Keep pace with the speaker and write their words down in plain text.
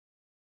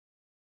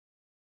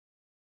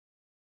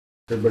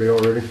Everybody all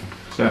ready?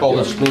 Call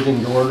this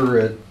meeting to order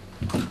at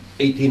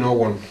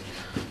 18:01.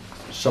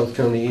 South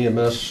County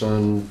EMS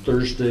on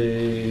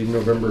Thursday,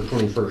 November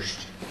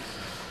 21st.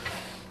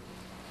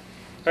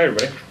 Hi,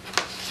 everybody.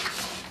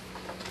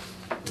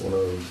 Want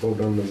to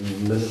vote on the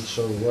minutes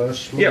of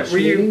last month's Yeah, were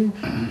you, meeting?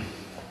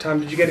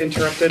 Tom, did you get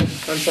interrupted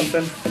on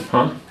something?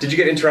 Huh? Did you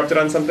get interrupted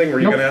on something? Were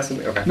you Nope. going to ask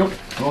something? Okay. Nope,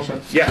 all set.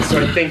 Yeah, so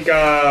I think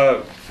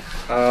the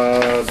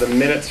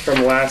minutes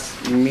from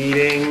last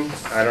meeting,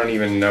 I don't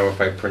even know if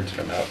I printed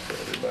them out for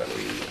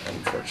everybody,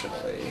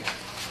 unfortunately.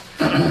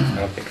 I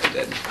don't think I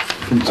did.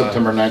 From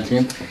September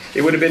 19th?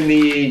 It would have been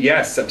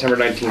the, September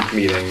 19th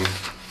meeting.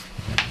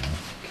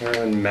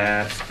 Carolyn,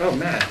 Matt. Oh,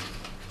 Matt.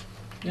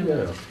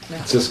 Yeah.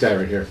 It's this guy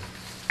right here.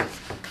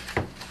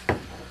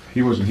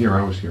 He wasn't here,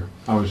 I was here.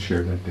 I was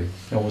shared that day.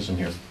 I wasn't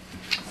here.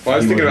 Well, I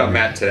was He thinking wasn't about here.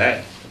 Matt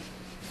today.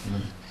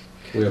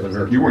 We haven't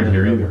heard. You weren't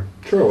here either.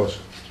 Sure was.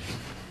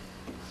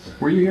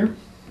 Were you here?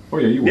 Oh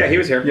yeah, you were. Yeah, he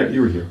was here. Yeah,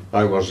 you were here.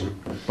 I wasn't.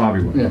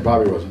 Bobby was. Yeah,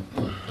 Bobby wasn't.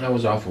 I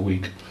was off a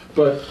week.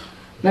 But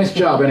nice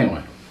job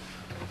anyway,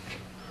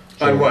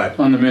 On what?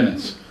 on the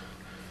minutes.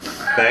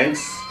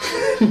 Thanks.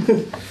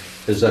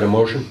 Is that a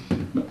motion?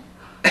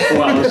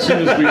 Well,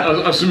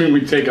 assuming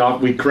we take off,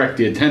 we correct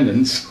the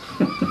attendance.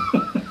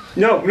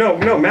 No,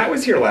 Matt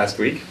was here last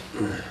week.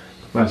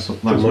 Last 2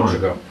 months month.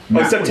 ago.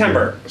 Oh,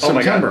 September. Oh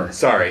my September. God.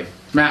 Sorry.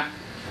 Matt,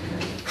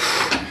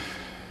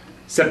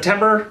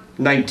 September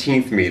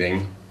 19th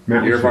meeting,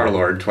 Matt year was of our here.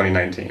 Lord,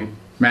 2019.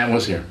 Matt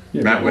was here.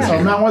 Yeah, Matt was Oh,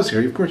 here. Matt was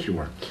here. Of course you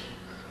were.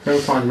 I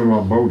was talking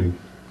about boating.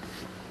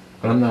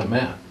 But I'm not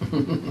Matt.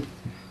 No,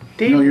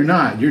 you're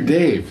not. You're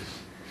Dave.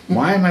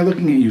 Why am I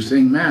looking at you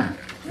saying Matt?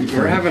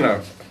 We're having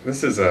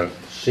this is a,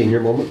 Senior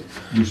moment?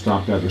 You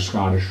stopped at the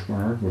Scottish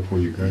bar before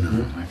you got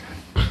here.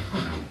 Okay.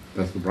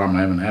 That's the problem.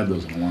 I haven't had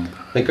those in a long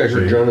time. I think I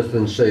heard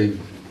Jonathan say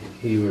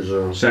he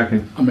was,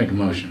 Second. I'll make a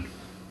motion.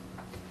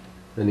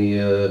 any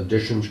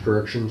additions,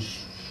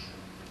 corrections?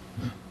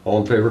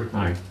 All in favor?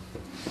 Aye.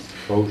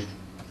 Opposed?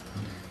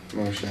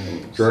 motion.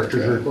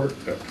 Director's second, report?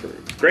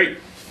 approved. Great.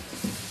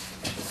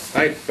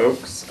 All right,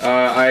 folks.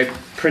 I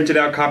printed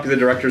out a copy of the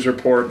director's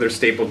report. They're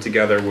stapled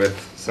together with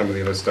some of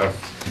the other stuff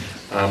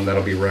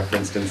that'll be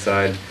referenced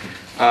inside.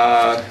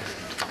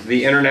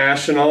 The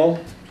International,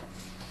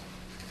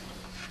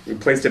 we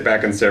placed it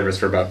back in service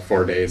for about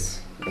 4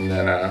 days and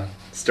then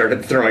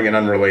started throwing an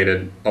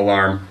unrelated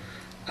alarm.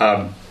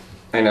 I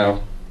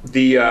know.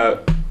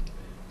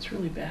 It's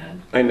really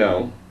bad. I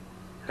know.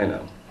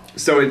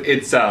 So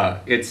it's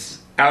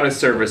out of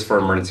service for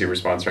emergency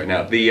response right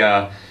now.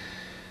 The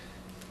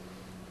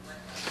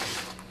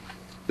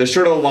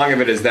short of the long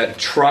of it is that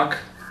truck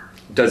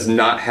does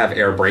not have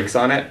air brakes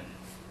on it,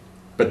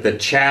 but the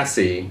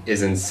chassis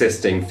is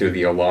insisting through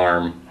the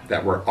alarm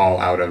that we're all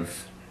out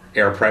of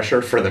air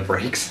pressure for the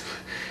brakes.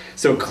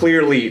 So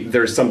clearly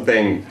there's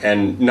something,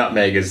 and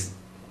Nutmeg is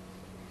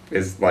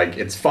like,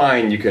 it's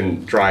fine, you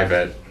can drive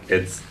it.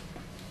 It's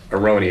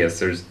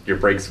erroneous. Your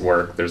brakes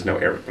work. There's no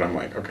air. But I'm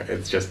like, okay,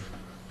 it's just.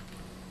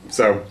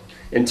 So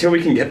until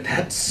we can get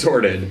that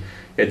sorted,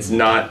 it's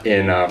not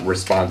in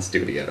response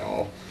duty at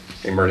all,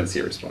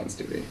 emergency response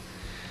duty.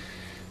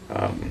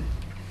 So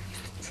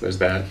there's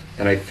that,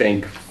 and I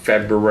think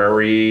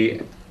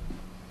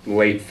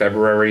late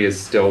February is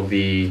still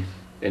the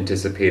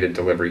anticipated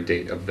delivery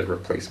date of the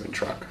replacement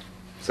truck.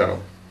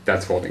 So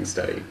that's holding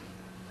steady.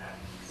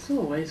 Still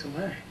a ways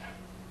away.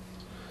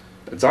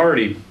 It's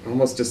already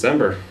almost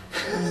December.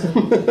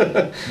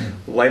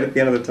 Light at the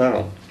end of the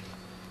tunnel.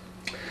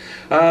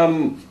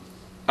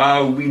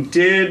 We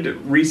did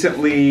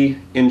recently,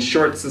 in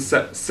short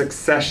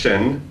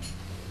succession,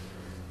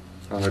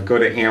 go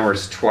to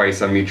Amherst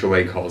twice on mutual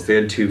aid calls. They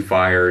had 2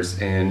 fires,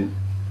 and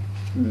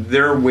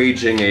they're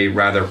waging a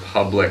rather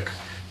public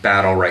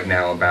battle right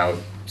now about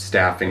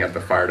staffing at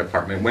the fire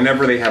department.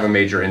 Whenever they have a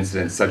major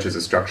incident, such as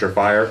a structure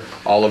fire,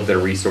 all of their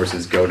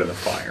resources go to the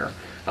fire.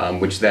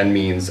 Which then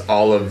means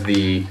all of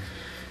the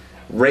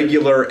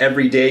regular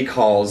everyday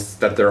calls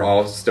that they're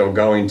all still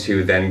going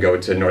to then go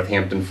to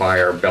Northampton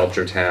Fire,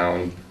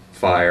 Belchertown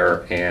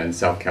Fire, and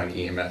South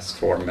County EMS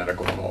for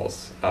medical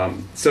calls.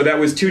 So that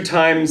was 2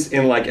 times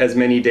in like as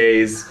many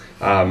days,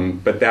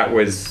 but that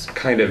was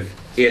kind of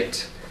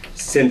it.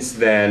 Since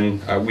then,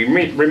 we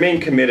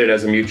remain committed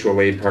as a mutual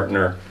aid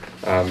partner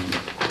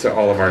to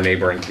all of our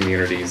neighboring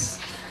communities.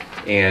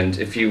 And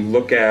if you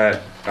look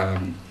at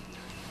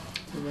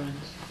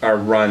our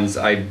runs,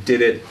 I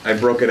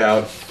broke it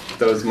out,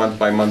 those month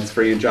by month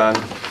for you, John.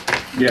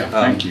 Yeah,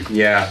 thank you.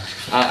 Yeah,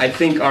 I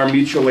think our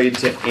mutual aid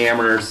to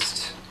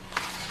Amherst,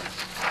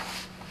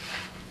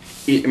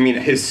 I mean,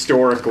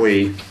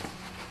 historically,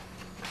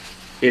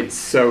 it's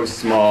so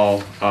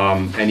small,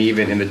 and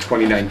even in the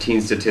 2019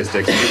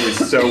 statistics, it was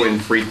so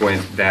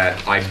infrequent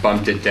that I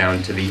bumped it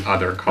down to the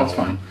other column. That's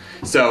fine.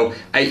 So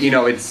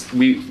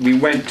we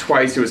went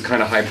twice. It was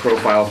kind of high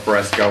profile for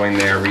us going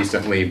there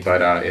recently,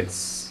 but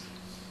it's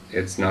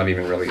not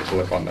even really a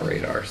blip on the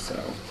radar.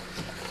 So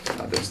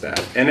there's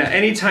that. And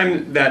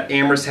anytime that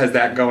Amherst has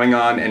that going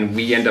on, and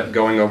we end up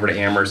going over to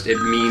Amherst, it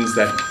means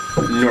that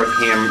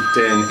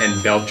Northampton and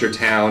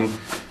Belchertown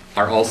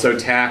are also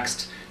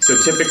taxed. So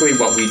typically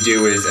what we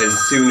do is as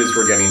soon as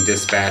we're getting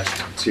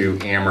dispatched to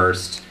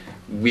Amherst,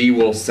 we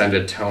will send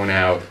a tone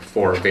out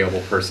for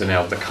available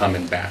personnel to come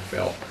and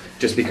backfill,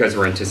 just because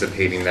we're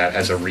anticipating that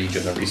as a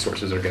region the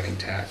resources are getting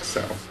taxed.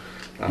 So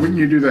Wouldn't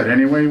you do that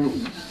anyway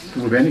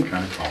with any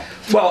kind of call?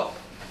 well,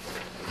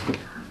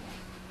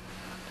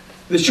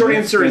 the short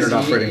answer is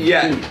Standard operating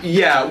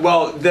yeah.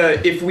 Well,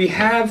 if we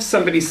have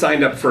somebody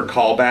signed up for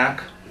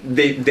callback,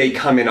 they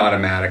come in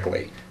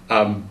automatically.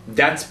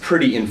 That's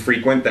pretty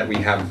infrequent that we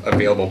have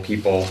available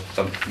people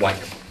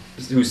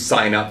who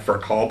sign up for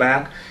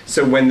callback.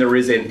 So when there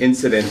is an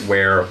incident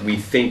where we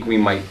think we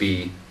might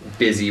be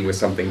busy with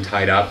something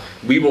tied up,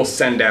 we will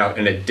send out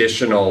an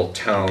additional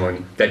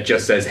tone that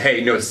just says,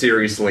 hey, no,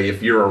 seriously,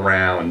 if you're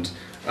around,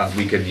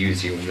 we could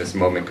use you in this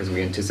moment because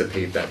we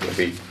anticipate that we'll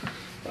be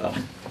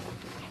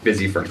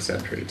busy for an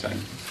extended period of time.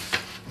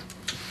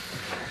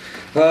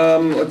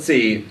 Let's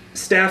see,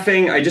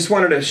 staffing, I just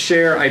wanted to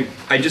share,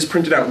 I just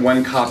printed out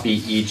one copy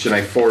each and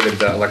I forwarded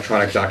the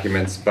electronic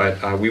documents,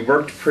 but we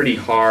worked pretty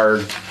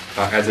hard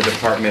as a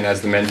department,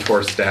 as the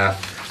mentor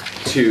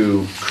staff,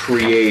 to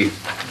create,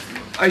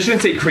 I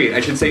shouldn't say create,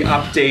 I should say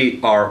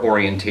update our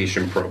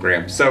orientation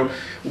program. So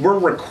we're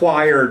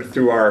required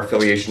through our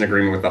affiliation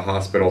agreement with the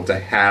hospital to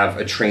have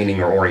a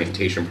training or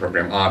orientation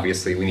program.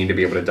 Obviously, we need to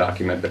be able to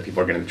document that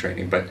people are getting the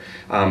training, but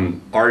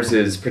ours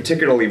is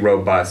particularly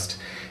robust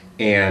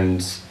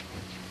and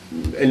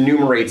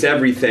enumerates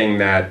everything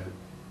that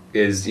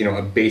is,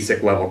 a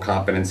basic level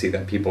competency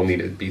that people need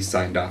to be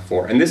signed off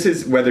for. And this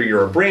is whether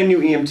you're a brand new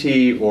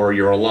EMT or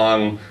you're a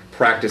long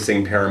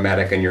practicing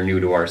paramedic and you're new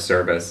to our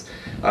service.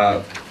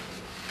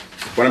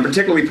 What I'm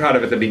particularly proud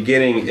of at the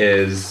beginning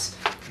is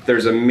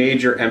there's a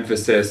major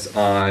emphasis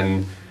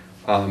on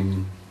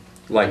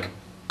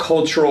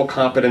cultural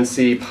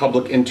competency,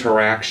 public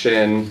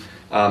interaction,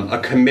 a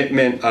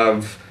commitment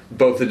of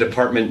both the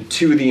department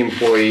to the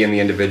employee and the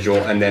individual,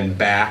 and then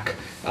back,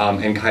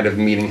 and kind of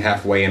meeting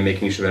halfway and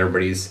making sure that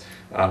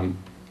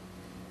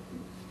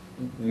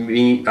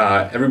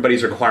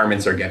everybody's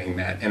requirements are getting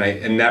met.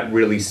 And that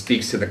really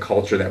speaks to the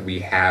culture that we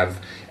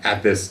have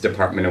at this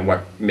department and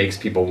what makes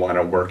people want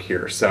to work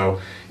here.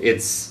 So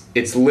it's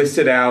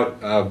listed out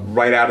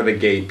right out of the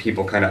gate.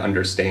 People kind of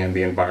understand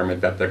the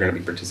environment that they're going to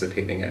be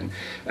participating in.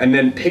 And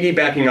then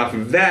piggybacking off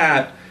of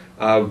that,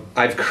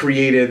 I've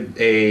created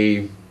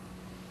a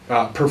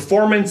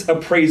performance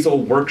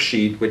appraisal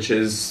worksheet, which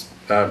is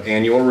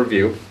annual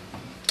review.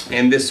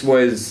 And this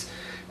was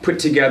put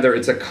together,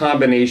 it's a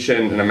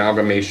combination, an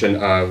amalgamation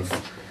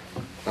of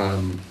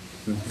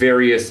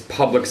various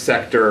public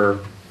sector,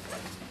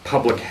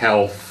 public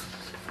health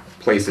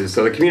places.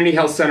 So the Community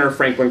Health Center of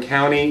Franklin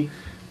County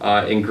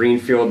in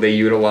Greenfield, they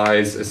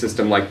utilize a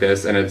system like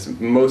this, and it's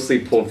mostly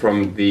pulled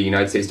from the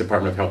United States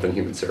Department of Health and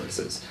Human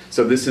Services.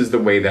 So this is the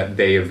way that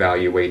they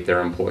evaluate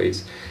their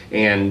employees.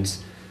 And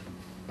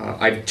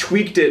I've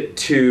tweaked it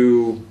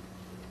to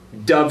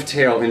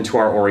dovetail into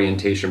our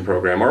orientation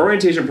program. Our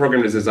orientation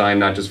program is designed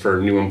not just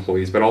for new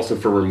employees, but also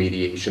for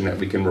remediation, that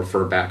we can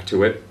refer back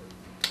to it.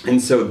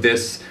 And so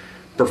this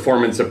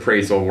performance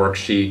appraisal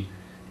worksheet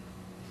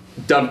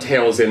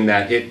dovetails in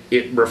that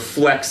it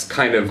reflects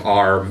kind of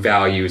our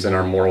values and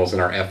our morals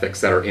and our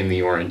ethics that are in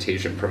the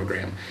orientation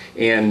program.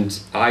 And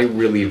I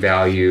really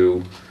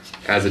value,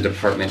 as a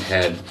department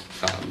head,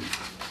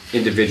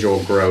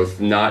 individual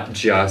growth, not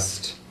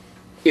just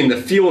in the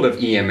field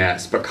of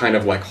EMS, but kind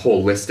of like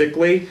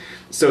holistically.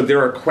 So there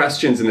are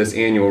questions in this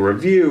annual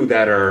review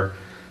that are,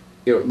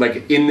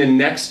 like, in the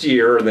next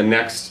year or the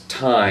next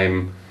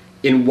time,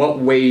 in what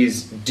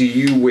ways do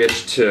you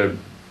wish to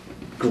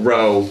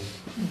grow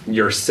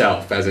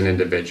yourself as an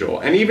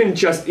individual? And even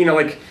just,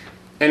 and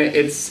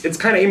it's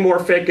kind of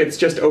amorphic, it's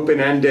just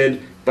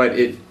open-ended, but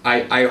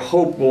I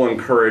hope will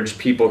encourage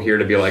people here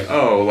to be like,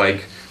 oh,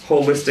 like,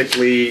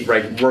 holistically,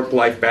 like,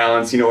 work-life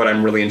balance, what,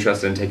 I'm really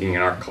interested in taking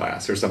an art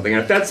class or something. And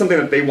if that's something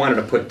that they wanted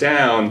to put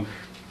down,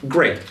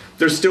 great.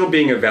 They're still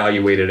being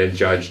evaluated and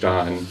judged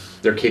on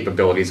their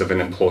capabilities of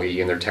an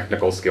employee and their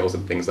technical skills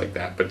and things like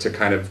that, but to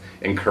kind of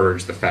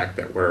encourage the fact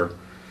that we're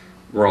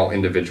all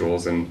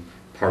individuals and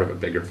part of a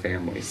bigger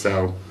family.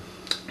 So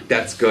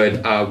that's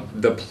good.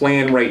 The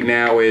plan right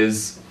now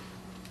is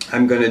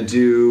I'm going to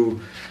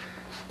do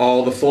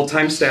all the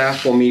full-time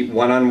staff will meet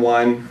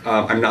one-on-one.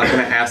 I'm not going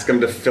to ask them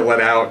to fill it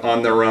out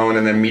on their own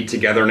and then meet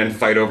together and then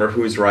fight over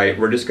who's right.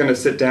 We're just going to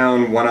sit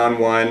down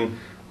one-on-one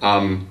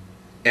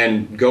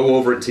and go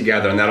over it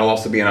together, and that'll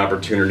also be an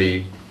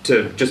opportunity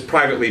to just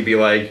privately be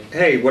like,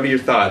 hey, what are your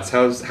thoughts?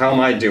 How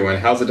am I doing?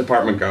 How's the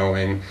department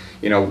going?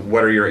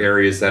 What are your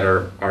areas that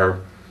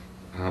are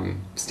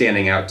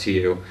standing out to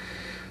you?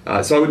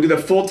 So I would do the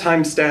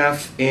full-time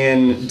staff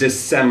in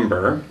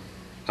December.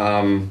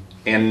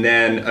 And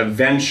then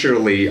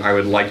eventually I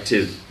would like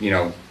to,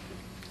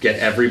 get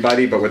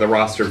everybody, but with a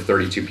roster of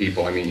 32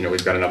 people. I mean,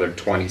 we've got another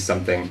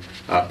 20-something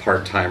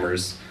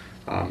part-timers.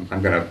 I'm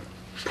going to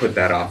put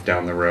that off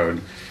down the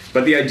road.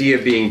 But the idea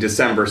being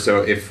December,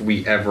 so if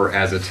we ever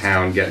as a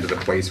town get into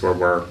the place where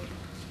we're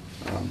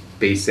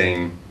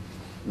basing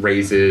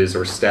raises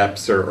or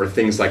steps or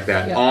things like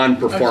that Yeah. on I was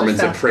just performance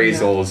asking that.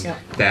 appraisals Yeah.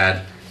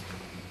 that,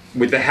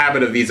 with the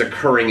habit of these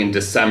occurring in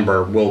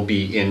December, will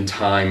be in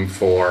time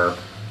for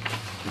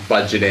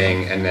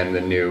budgeting and then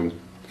the new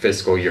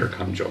fiscal year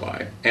come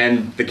July.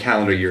 And the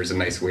calendar year is a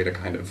nice way to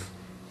kind of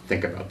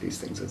think about these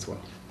things as well.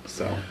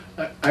 So,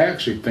 I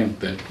actually think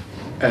that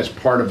as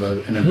part of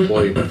an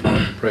employee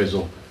performance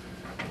appraisal,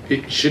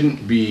 it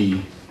shouldn't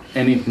be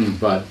anything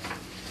but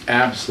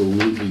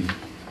absolutely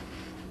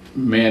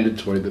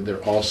mandatory that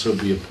there also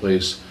be a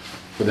place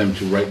for them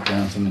to write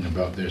down something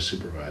about their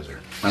supervisor.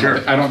 Sure.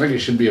 I don't think it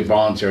should be a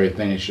voluntary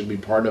thing. It should be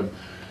part of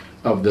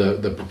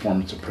the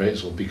performance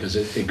appraisal because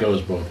it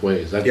goes both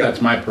ways. Yeah.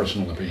 That's my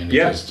personal opinion. It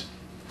Yeah. just-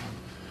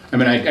 I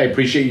mean, I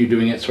appreciate you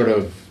doing it sort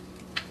of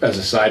as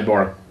a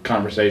sidebar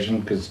conversation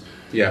because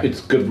Yeah.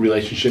 it's good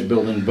relationship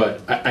building,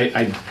 but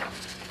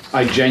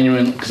I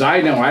genuinely, because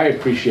I know I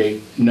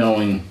appreciate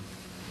knowing,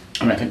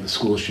 I mean, I think the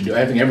schools should do,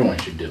 I think everyone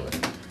should do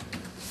it.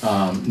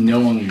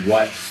 Knowing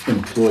what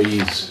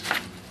employees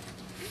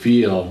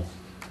feel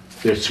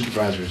their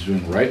supervisor is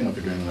doing right and what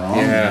they're doing wrong.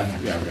 Yeah.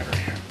 Yeah,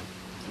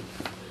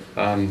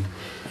 whatever.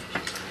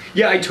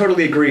 yeah, I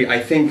totally agree. I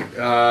think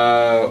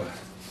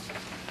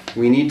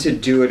we need to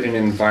do it in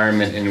an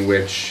environment in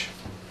which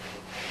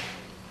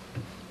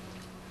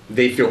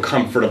they feel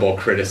comfortable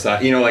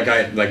criticizing.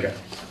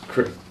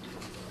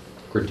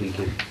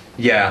 Critiquing.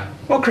 Yeah,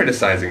 well,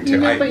 criticizing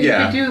too. But you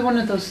yeah, could do one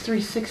of those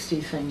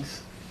 360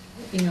 things,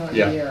 every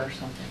Yeah. year or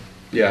something.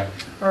 yeah,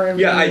 Or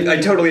every yeah. I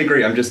totally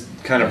agree. I'm just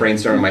kind of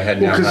brainstorming in my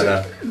head now. Well,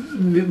 How 'cause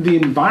to, the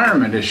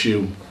environment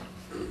issue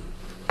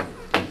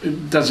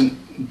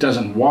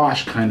doesn't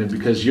wash kind of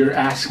because you're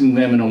asking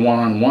them in a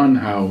one-on-one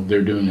how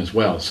they're doing as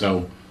well.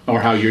 So, or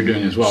how you're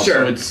doing as well.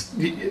 Sure. So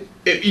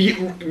it's,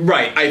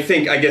 right. I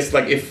guess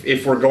like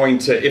if we're going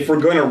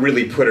to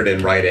really put it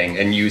in writing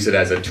and use it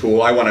as a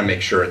tool, I want to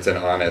make sure it's an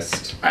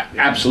honest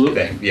absolutely.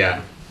 thing.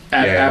 Yeah.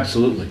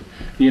 Absolutely.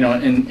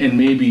 And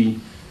maybe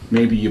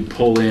you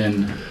pull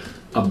in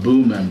a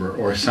boo member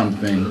or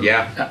something.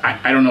 Yeah.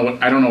 I don't know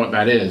what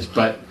that is,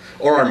 but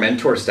Or our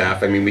mentor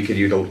staff. I mean, we could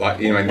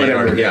utilize.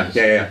 Whatever it is.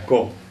 Yeah.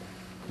 Cool.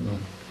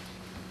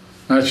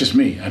 no, that's just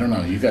me. I don't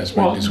know. You guys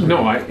might Well, disagree.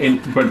 no,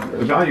 but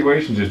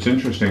evaluations, it's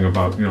interesting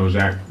about,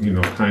 Zach,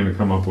 kind of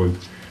come up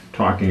with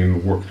talking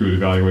and work through the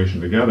evaluation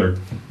together.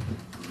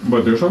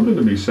 But there's something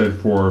to be said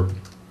for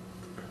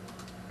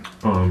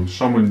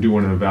someone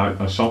doing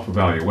a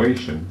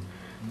self-evaluation,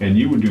 and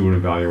you would do an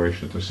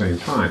evaluation at the same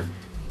time.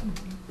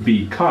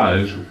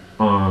 Because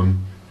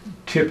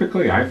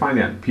typically I find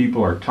that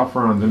people are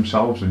tougher on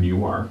themselves than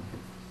you are,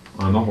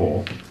 on the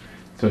whole.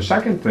 The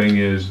second thing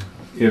is,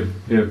 if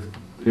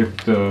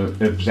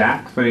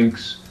Zach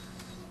thinks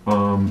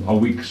a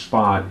weak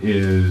spot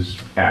is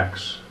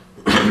X,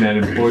 and that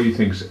employee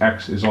thinks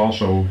X is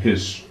also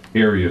his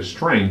area of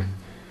strength,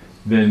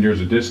 then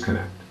there's a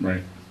disconnect.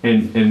 Right.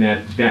 And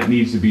that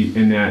needs to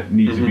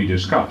be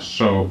discussed.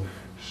 So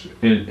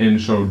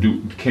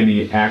can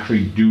he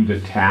actually do the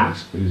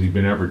task? Has he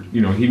been ever?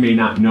 He may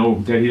not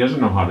know that he doesn't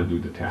know how to do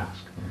the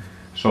task.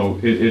 So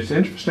it's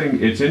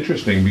interesting. It's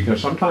interesting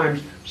because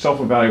sometimes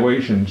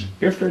self-evaluations,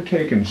 if they're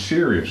taken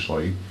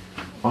seriously,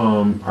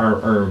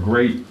 are a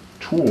great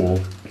tool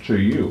to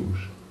use,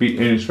 and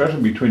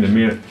especially between the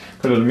manager.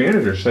 Because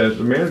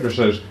the manager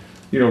says,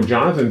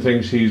 Jonathan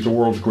thinks he's the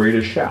world's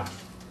greatest chef.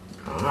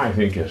 I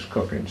think his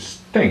cooking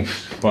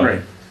stinks. But,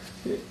 Right.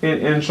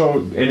 And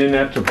then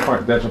that's a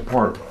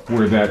part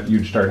where that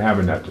you'd start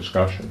having that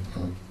discussion.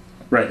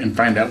 Right, and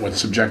find out what's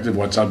subjective,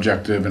 what's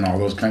objective, and all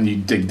those kind. You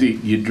dig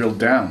deep. You drill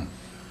down.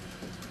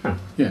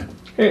 Yeah.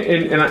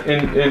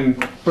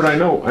 But I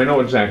know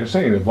what Zach is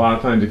saying. A lot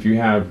of times, if you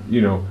have,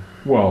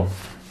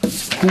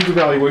 whose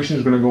evaluation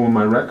is going to go in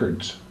my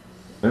records?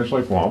 And it's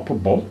like, well, I'll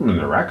put both of them in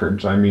the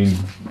records. I mean,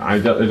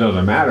 it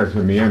doesn't matter to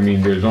me. I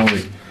mean, there's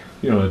only,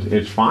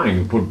 it's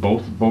fine. Put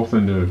both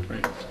in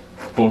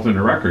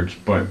the records,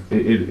 but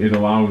it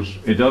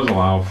does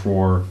allow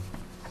for,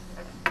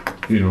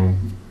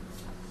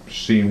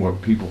 seeing what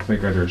people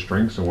think are their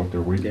strengths and what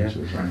their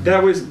weaknesses are.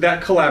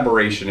 That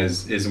collaboration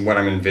is what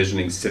I'm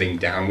envisioning sitting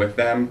down with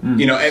them.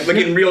 Like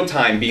in real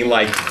time, being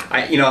like,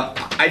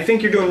 I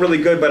think you're doing really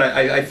good, but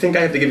I think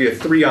I have to give you a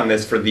 3 on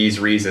this for these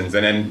reasons,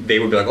 and then they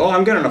would be like, oh,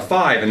 I'm getting a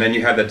 5, and then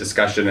you have that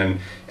discussion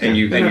and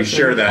you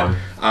share that.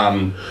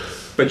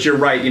 But you're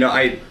right.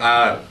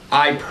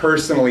 I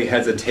personally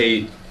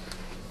hesitate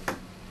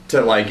to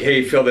like,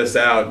 hey, fill this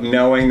out,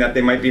 knowing that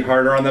they might be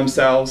harder on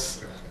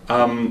themselves.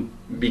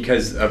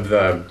 Because of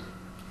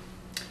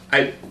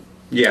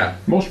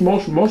most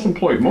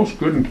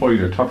good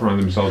employees are tougher on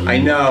themselves. I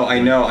know.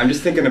 I'm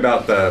just thinking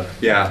about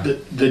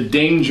The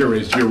danger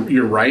is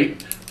you're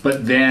right,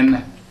 but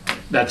then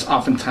that's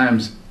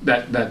oftentimes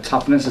that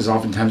toughness is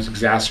oftentimes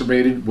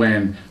exacerbated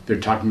when they're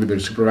talking to their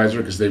supervisor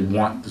because they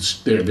want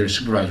their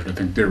supervisor to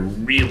think they're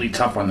really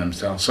tough on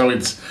themselves. So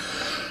it's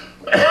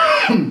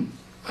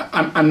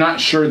I'm not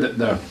sure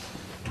that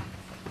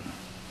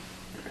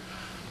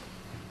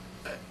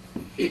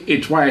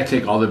it's why I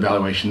take all the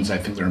evaluations. I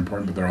think they're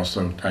important, but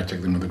I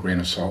take them with a grain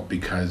of salt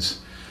because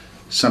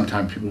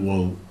sometimes people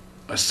will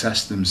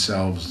assess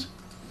themselves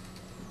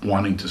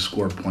wanting to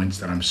score points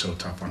that I'm so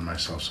tough on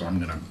myself, so I'm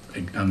gonna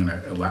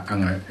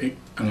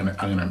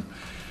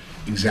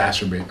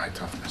exacerbate my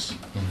toughness.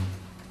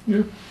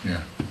 Yeah.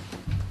 Yeah.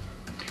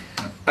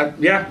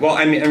 Yeah, well,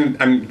 I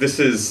mean, this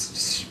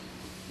is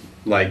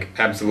like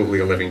absolutely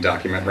a living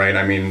document, right?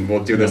 I mean,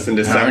 we'll do this in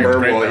December.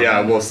 great, Well,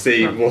 yeah, we'll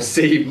see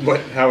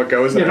how it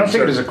goes. Yeah, and don't I'm take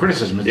sure- it as a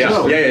criticism. It's Yeah,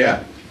 just-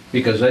 yeah.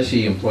 Because I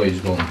see employees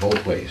going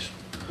both ways.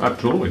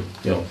 Absolutely.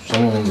 You know,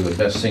 some of them are the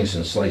best things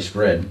since sliced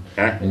bread,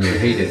 Huh? and you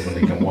hate it when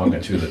they come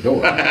walking through the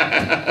door.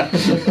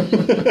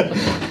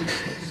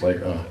 It's like,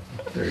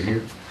 they're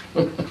here.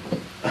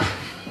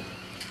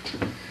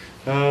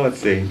 Oh, let's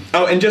see.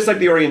 Oh, and just like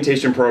the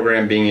orientation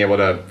program, being able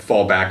to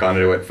fall back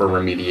onto it for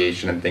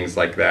remediation and things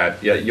like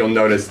that. Yeah, you'll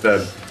notice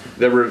the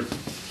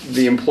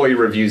employee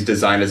reviews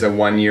designed as a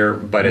 1 year,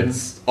 but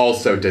it's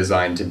also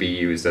designed to be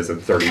used as a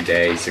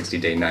 30-day,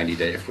 60-day,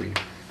 90-day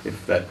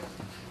if that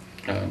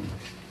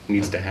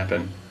needs to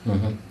happen.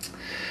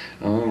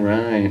 All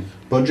right.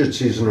 Budget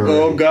season already.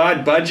 Oh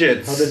God,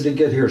 budgets. How did they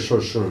get here so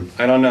soon?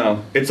 I don't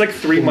know. It's like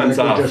 3 Seemed months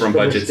like we off just from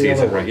budget finished the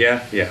other season, right?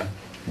 one. Yeah.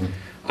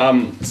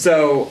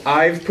 So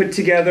I've put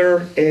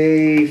together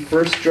a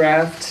first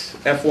draft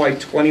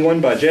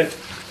FY21 budget.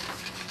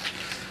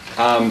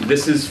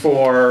 This is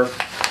for,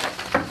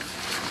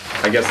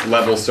 I guess,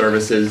 level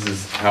services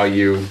is how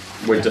you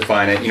would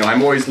define it. You know,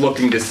 I'm always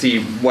looking to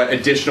see what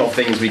additional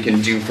things we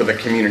can do for the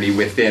community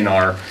within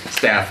our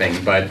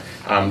staffing, but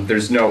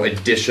there's no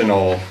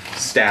additional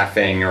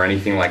staffing or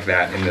anything like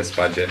that in this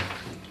budget.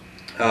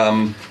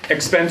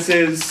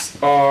 Expenses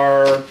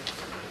are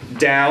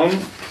down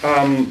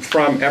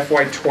from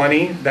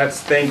FY20.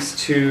 That's thanks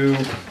to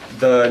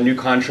the new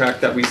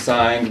contract that we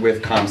signed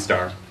with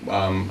Comstar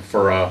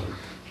for a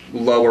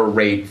lower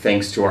rate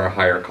thanks to our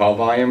higher call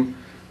volume.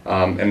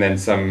 And then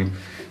some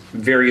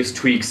various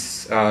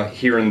tweaks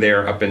here and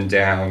there, up and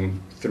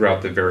down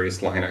throughout the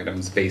various line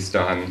items based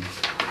on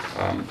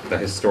the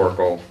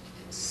historical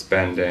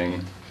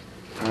spending.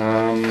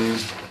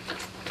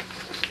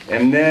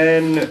 And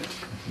then,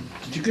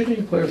 Did you get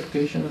any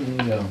clarification on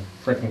the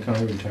Franklin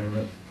County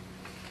retirement?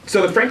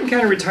 so the Franklin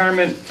County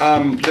retirement,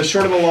 the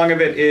short and the long of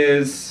it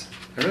is,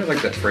 I really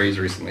like that phrase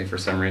recently for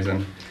some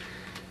reason.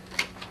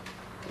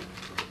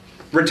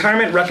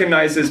 Retirement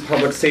recognizes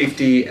public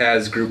safety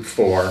as Group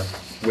 4,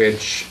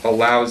 which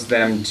allows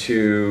them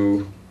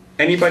to,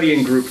 anybody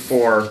in Group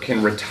 4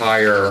 can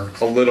retire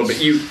a little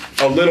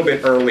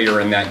bit earlier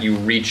in that you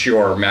reach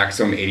your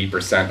maximum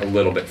 80% a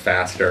little bit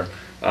faster.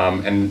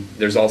 And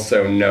there's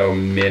also no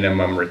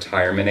minimum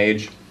retirement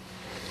age.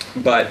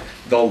 But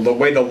the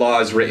way the law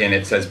is written,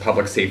 it says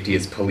public safety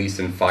is police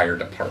and fire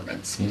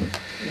departments.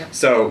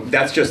 So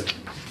that's just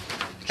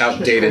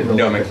outdated It's kind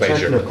of like a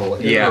nomenclature. technical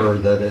error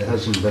that it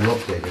hasn't been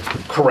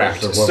updated.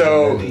 Correct. There wasn't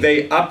So any-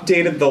 they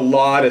updated the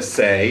law to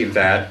say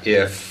that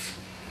if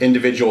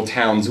individual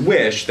towns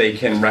wish, they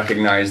can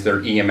recognize their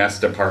EMS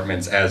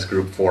departments as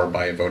Group 4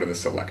 by a vote of the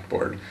select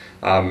board.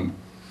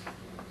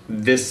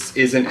 This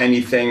isn't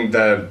anything,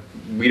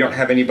 we don't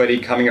have anybody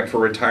coming up for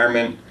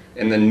retirement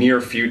in the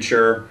near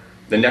future.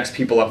 The next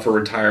people up for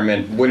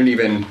retirement wouldn't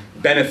even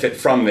benefit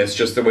from this,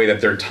 just the way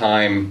that their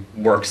time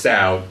works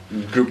out.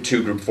 Group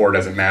 2, Group 4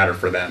 doesn't matter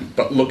for them.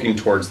 But looking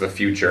towards the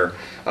future,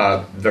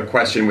 the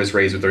question was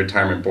raised with the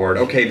retirement board,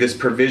 okay, this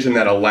provision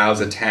that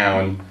allows a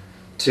town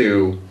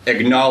to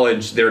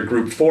acknowledge their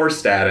Group 4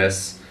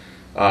 status,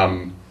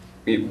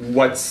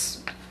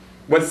 what's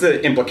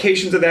the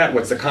implications of that?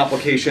 What's the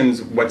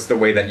complications? What's the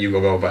way that you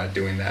go about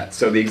doing that?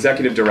 So the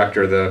executive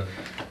director of the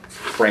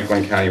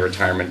Franklin County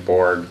Retirement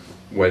Board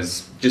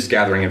was just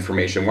gathering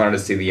information, wanted to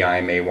see the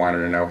IMA, wanted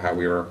to know how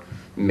we were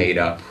made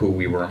up, who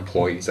we were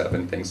employees of,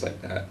 and things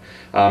like that.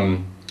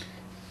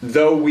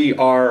 Though we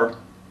are,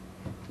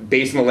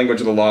 based on the language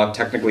of the law,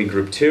 technically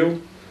Group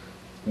 2,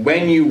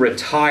 when you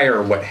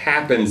retire, what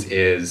happens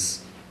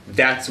is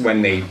that's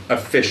when they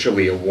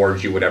officially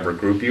award you whatever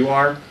group you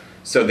are.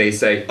 So they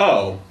say,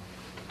 oh,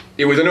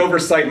 it was an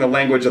oversight in the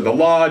language of the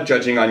law,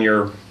 judging on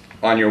your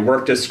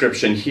work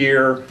description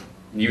here,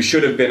 you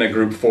should have been a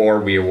Group 4,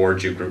 we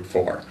award you Group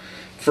 4.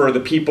 For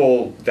the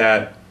people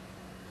that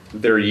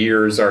their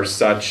years are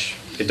such,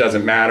 it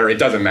doesn't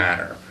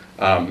matter.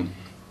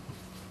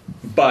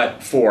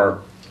 But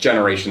for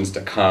generations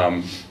to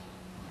come,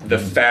 the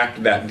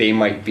fact that they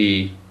might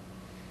be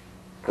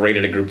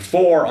graded a Group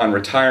 4 on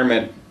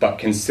retirement, but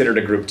considered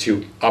a Group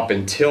 2 up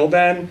until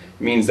then,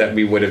 means that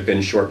we would have been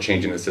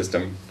shortchanging the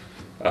system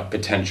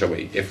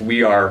potentially. If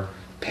we are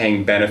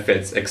paying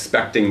benefits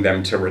expecting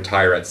them to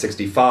retire at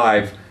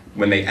 65,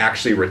 when they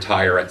actually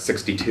retire at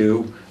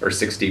 62 or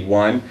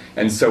 61.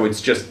 And so it's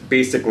just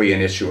basically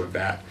an issue of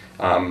that.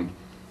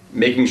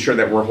 Making sure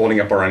that we're holding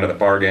up our end of the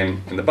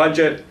bargain in the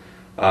budget,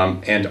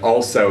 and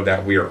also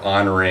that we are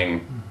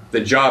honoring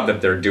the job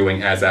that they're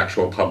doing as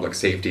actual public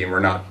safety, and we're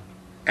not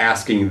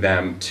asking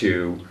them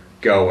to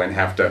go and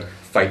have to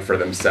fight for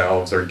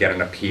themselves or get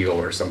an appeal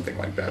or something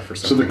like that for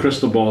So something. the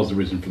crystal ball is the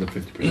reason for the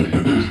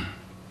 50%.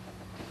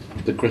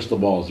 The crystal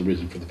ball is the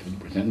reason for the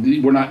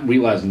 50%. We're not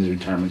realizing these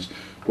retirements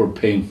we're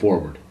paying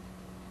forward.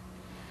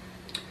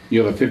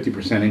 You have a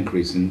 50%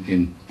 increase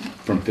in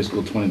from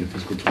fiscal 20 to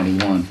fiscal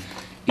 21.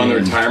 On the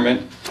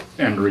retirement?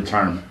 And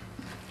retirement.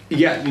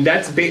 Yeah,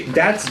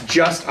 that's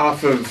just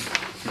off of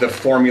the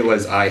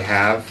formulas I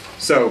have.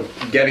 So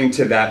getting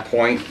to that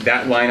point,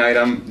 that line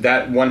item,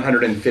 that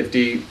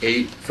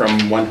 158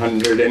 from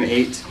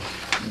 108,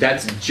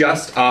 that's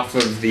just off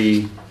of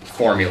the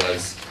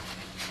formulas.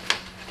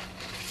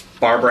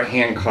 Barbara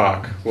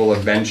Hancock will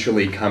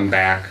eventually come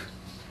back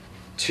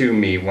to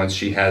me once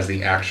she has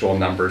the actual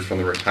numbers from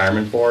the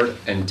retirement board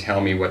and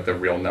tell me what the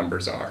real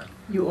numbers are.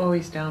 they're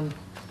always downgraded.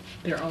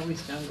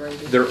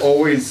 They're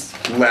always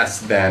less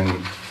than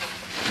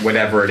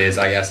whatever it is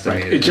I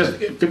estimated. It's just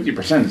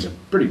 50% is a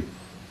pretty.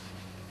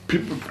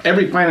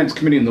 Every finance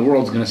committee in the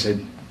world is going to say,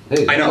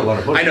 Hey, I that's a lot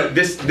of money. know.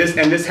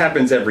 This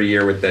happens every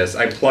year with this.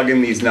 I plug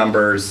in these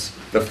numbers,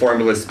 the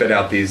formulas spit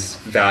out these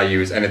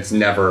values, and it's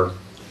never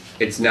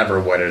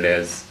what it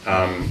is.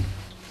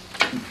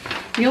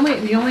 The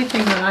only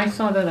thing that I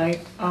saw that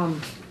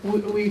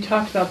we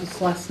talked about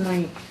this last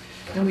night,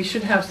 and we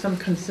should have some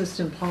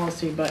consistent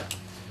policy, but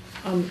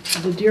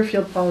the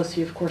Deerfield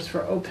policy, of course,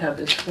 for OPEB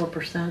is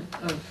 4%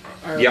 of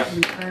our Yep.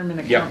 retirement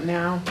account Yep.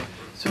 now,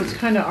 so it's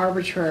kind of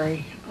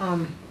arbitrary.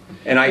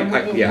 And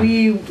yeah.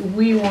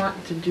 We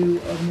want to do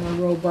a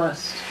more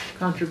robust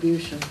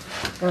contribution,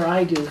 or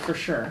I do for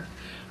sure.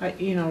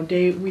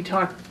 Dave, we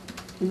talked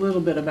a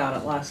little bit about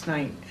it last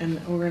night, and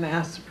we're gonna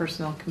ask the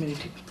personnel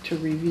committee to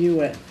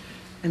review it.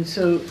 And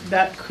so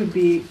that could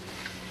be,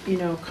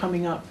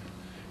 coming up,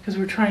 because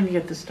we're trying to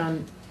get this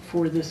done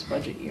for this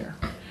budget year.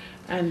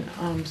 And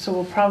so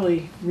we'll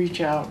probably reach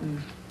out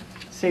and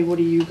say, what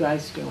are you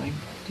guys doing?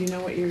 Do you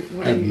know what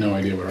I have no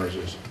idea what ours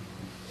is.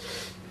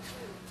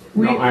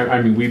 No,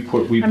 I mean, we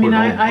put,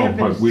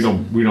 but we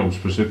don't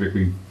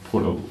specifically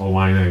put a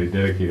line item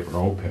dedicated for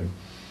OPEB.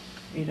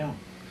 You don't.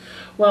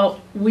 Well,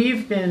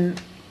 we've been,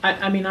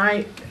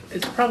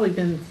 it's probably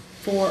been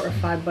 4 or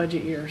 5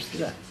 budget years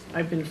that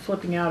I've been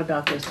flipping out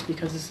about this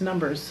because this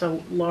number is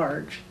so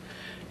large.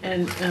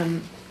 And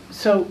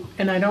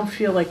I don't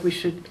feel like we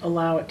should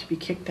allow it to be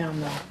kicked down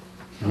the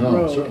No,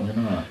 road. certainly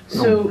not.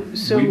 So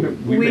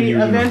We've been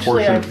using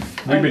eventually,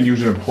 we've been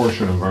using a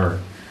portion of our,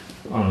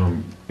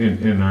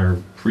 in our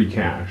free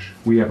cash.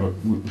 We have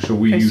so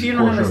we use so you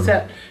don't have a portion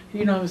set,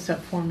 you don't have a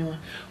set formula.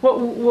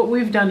 What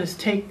we've done is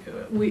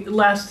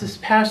this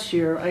past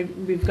year,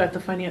 we've got the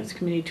finance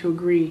committee to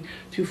agree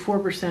to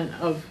 4%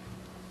 of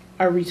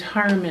our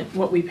retirement,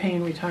 what we pay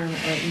in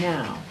retirement right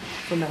now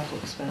for medical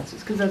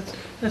expenses, because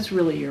that's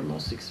really your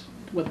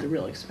what the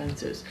real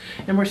expense is.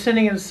 And we're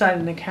setting it aside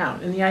in an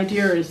account. And the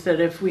idea is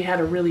that if we had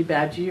a really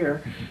bad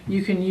year,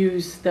 you can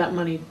use that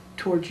money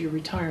towards your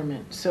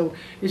retirement. So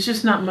it's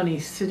just not money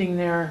sitting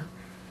there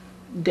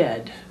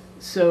dead.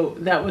 So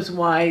that was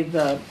why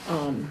the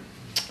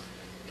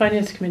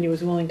finance committee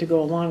was willing to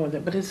go along with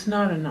it, but it's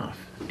not enough.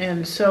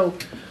 And so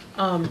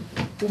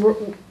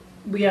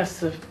we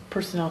asked the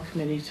personnel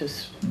committee to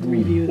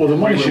review Well, the that.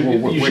 money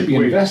Wait, you should be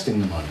wait.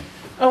 investing the money.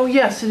 Oh,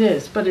 yes, it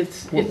is, but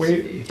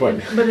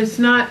but it's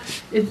not.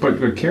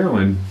 But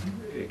Carolyn,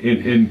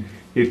 if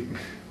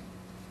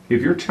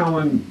you're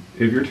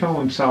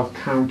telling South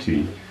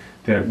County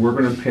that we're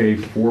going to pay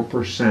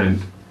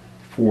 4%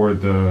 for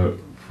the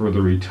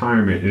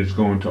retirement and it's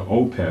going to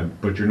OPEB,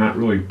 but you're not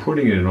really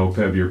putting it in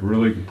OPEB, you're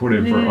really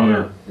putting it for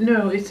other.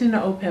 No, it's in the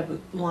OPEB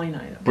line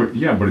item. But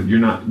yeah, but you're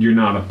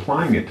not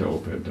applying it to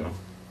OPEB though.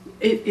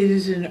 It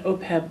is an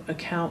OPEB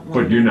account line.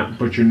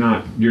 But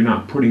you're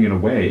not putting it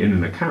away in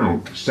an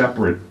account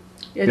separate.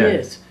 It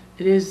is,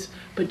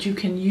 but you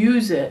can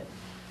use it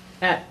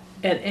at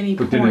any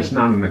But point. then it's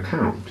not an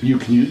account. You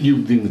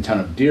being the town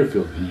of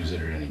Deerfield can use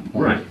it at any point.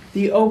 Right.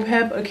 The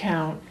OPEB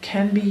account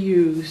can be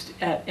used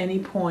at any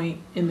point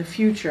in the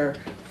future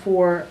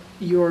for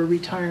your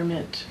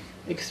retirement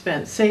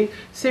expense. Say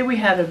we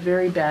had a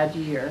very bad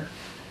year,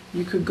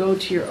 you could go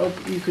to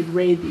you could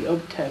raid the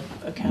OPEB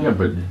account. Yeah,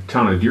 but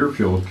town of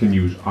Deerfield can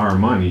use our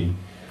money.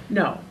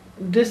 No,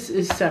 this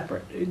is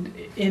separate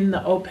in the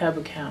OPEB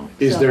account.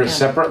 Is there a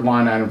South County. separate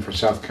line item for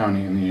South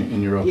County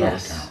in your OPEB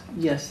Yes, account?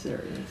 yes,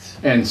 there is.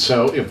 And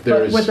so if there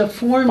But is with the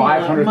formula,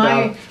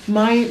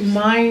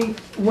 500,000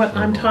 what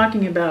I'm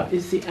talking about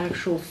is the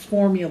actual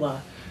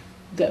formula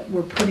that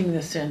we're putting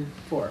this in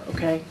for,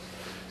 okay?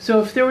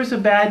 So if there was a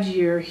bad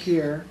year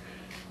here,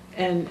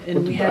 and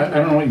we had. I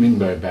don't know what you mean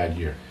by a bad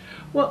year.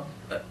 Well,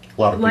 A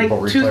lot of like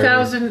people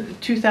retired.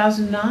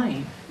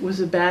 2009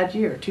 was a bad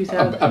year.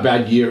 2000. A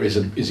bad year is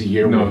a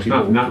year No, where it's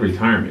people. not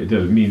retirement. It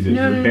doesn't mean it's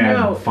No, a no, bad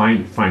no.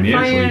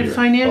 financial year.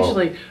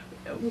 Financially.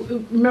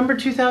 Remember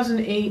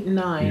 2008 and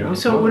 9, Yeah,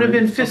 so it would have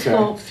been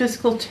okay.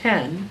 fiscal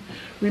 10.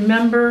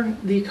 Remember,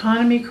 the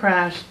economy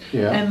crashed,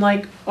 Yeah. and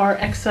like our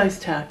excise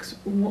tax,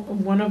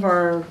 one of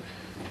our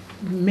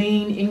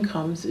main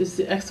incomes is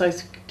the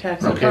excise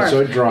tax on Okay, cars.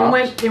 so it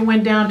dropped. It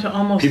went down to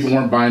almost. People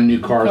weren't buying new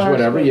cars,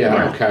 whatever.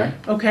 Yeah, okay.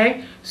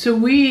 Okay, so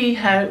we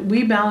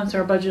balance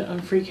our budget on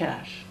free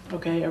cash,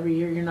 okay, every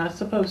year. You're not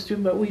supposed to,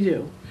 but we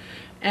do.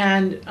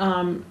 And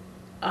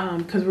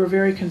because we're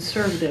very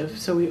conservative,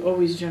 so we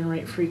always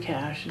generate free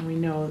cash, and we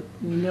know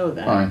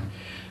that. Fine.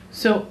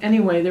 So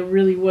anyway, there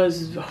really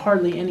was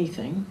hardly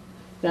anything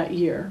that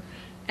year,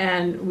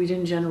 and we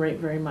didn't generate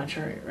very much.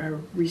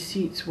 Our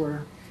receipts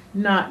were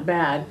not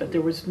bad, but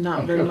there was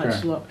not very much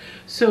Okay. low.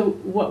 So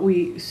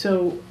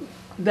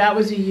that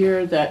was a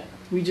year that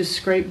we just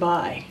scraped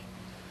by,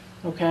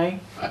 okay?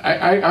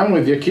 I'm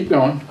with you, keep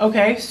going.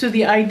 Okay, so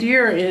the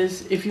idea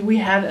is if we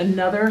had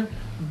another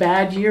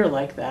bad year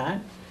like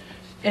that,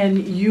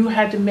 and you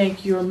had to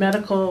make your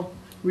medical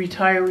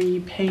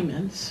retiree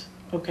payments,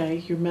 okay,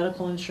 your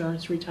medical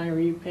insurance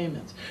retiree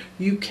payments,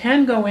 you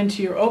can go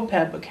into your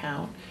OPEB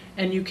account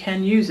and you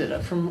can use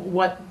it from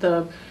what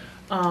the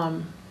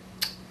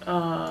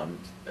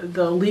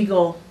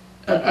legal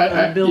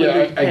ability yeah,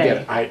 to I pay. get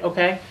it.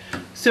 Okay,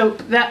 so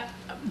that,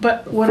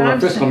 but what From a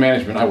I'm fiscal saying,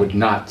 management, I would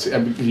not,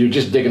 you're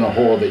just digging a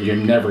hole that you're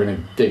never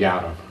gonna dig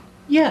out of.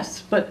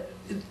 yes, but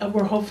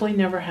we'll hopefully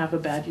never have a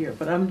bad year.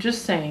 But I'm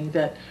just saying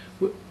that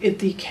at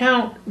the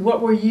account,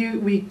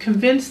 we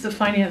convinced the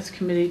finance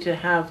committee to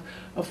have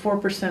a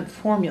 4%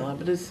 formula,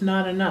 but it's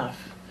not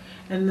enough.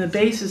 And the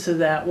basis of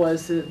that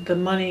was that the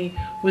money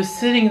was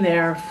sitting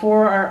there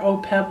for our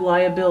OPEB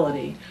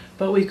liability,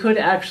 but we could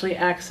actually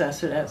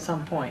access it at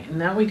some point. And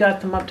now we got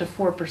them up to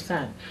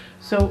 4%.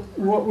 So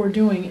what we're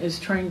doing is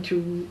trying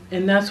to,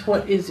 and that's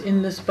what is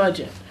in this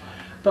budget.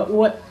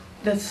 But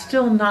that's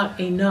still not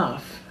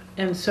enough.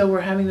 And so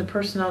we're having the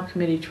personnel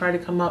committee try to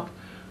come up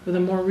with a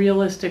more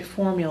realistic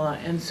formula.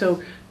 And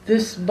so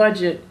this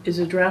budget is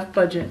a draft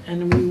budget,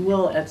 and we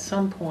will at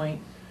some point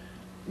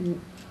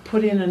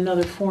put in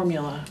another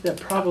formula that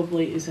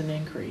probably is an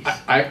increase.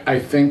 I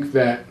think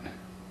that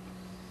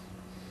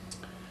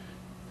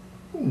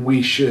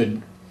we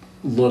should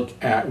look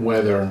at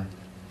whether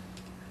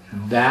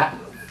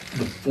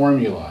the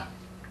formula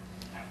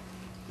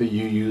that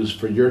you use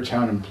for your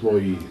town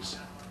employees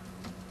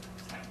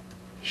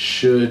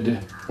should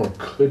or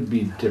could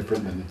be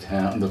different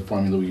than the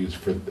formula we use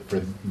for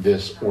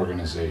this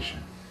organization.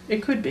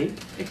 It could be.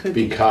 It could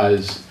be.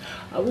 Because,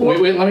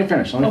 well, wait, let me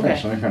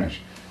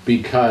finish.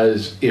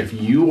 Because if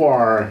you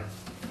are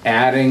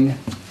adding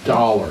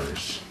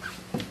dollars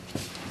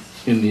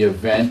in the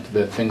event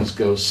that things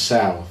go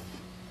south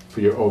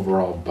for your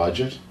overall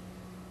budget,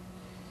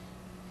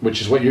 which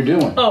is what you're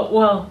doing. Oh,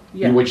 well,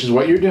 yeah. Which is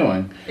what you're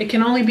doing. It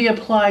can only be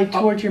applied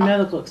towards your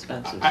medical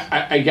expenses.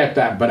 I get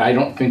that, but I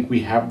don't think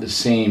we have the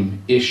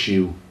same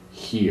issue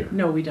here.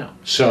 No, we don't.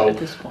 So, at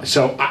this point.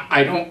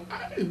 I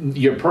don't,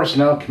 your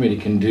personnel committee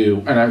can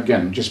do, and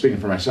again, just speaking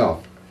for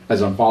myself,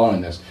 as I'm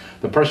following this,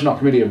 the personnel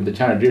committee of the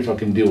town of Deerfield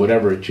can do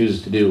whatever it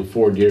chooses to do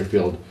for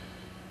Deerfield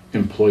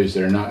employees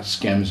that are not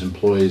SCEMS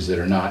employees, that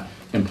are not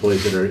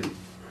employees that are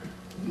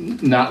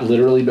not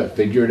literally but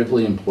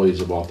figuratively employees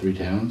of all three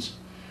towns.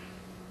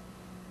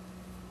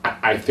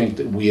 I think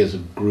that we as a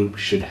group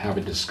should have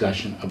a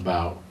discussion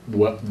about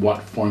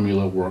what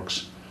formula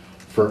works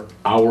for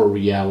our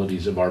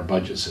realities of our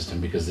budget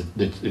system, because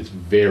it's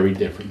very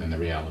different than the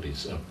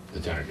realities of the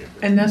town of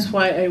Deerfield. And that's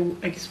why I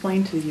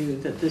explained to you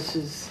that this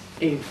is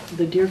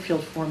the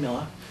Deerfield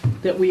formula,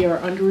 that we are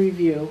under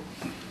review.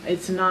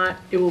 It's not,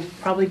 it will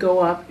probably go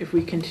up if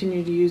we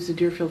continue to use the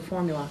Deerfield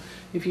formula.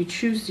 If you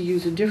choose to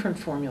use a different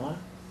formula,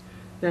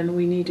 then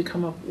we need to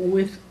come up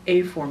with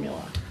a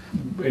formula.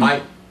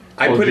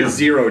 I put a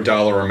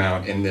 $0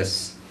 amount in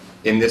this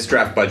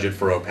draft budget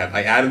for OPEB.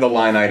 I added the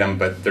line item,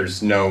 but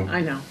there's no I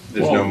know.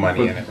 no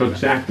money in it. But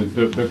Zach,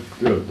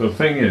 the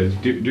thing is,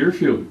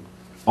 Deerfield,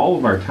 all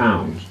of our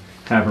towns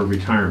have a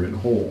retirement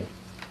hole,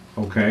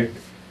 okay?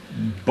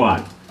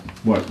 But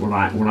what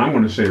I'm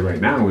going to say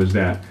right now is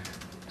that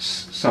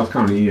South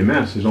County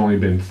EMS has only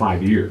been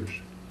 5 years.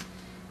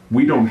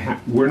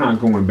 We're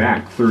not going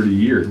back 30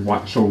 years.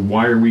 So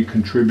why are we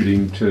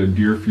contributing to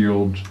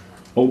Deerfield's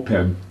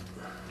OPEB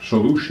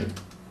solution?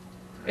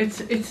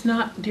 It's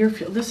not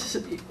Deerfield. This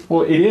is.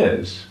 Well, it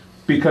is,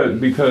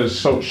 because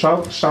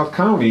South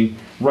County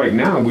right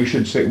now we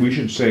should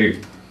say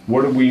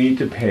what do we need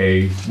to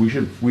pay?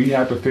 We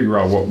have to figure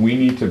out what we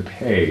need to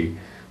pay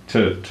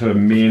to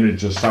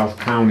manage the South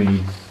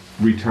County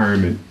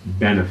retirement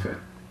benefit,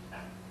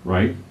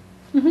 right?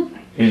 Mm-hmm.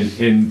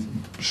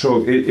 And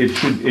so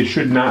it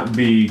should not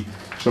be,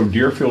 so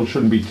Deerfield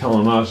shouldn't be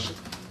telling us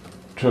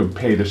to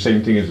pay the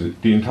same thing as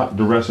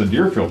the rest of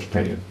Deerfield's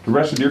paying. The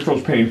rest of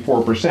Deerfield's paying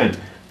 4%.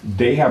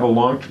 They have a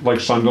like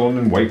Sunderland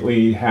and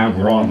Whiteley have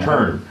long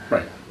term.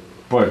 Right.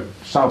 But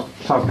South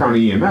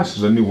County EMS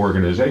is a new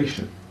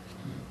organization,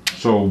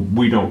 so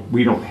we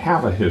don't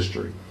have a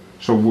history.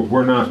 So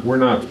we're not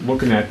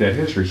looking at that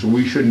history. So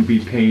we shouldn't be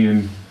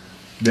paying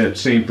that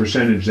same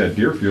percentage that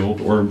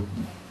Deerfield or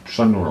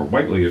Sunderland or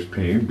Whiteley is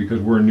paying, because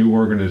we're a new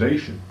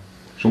organization.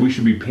 So we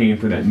should be paying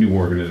for that new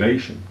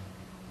organization.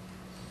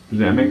 Does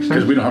that make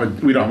sense? Because we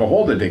don't have a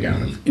hole to dig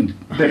out of.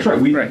 That's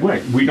right. We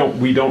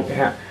don't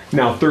have.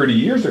 Now 30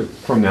 years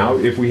from now,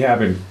 if we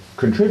haven't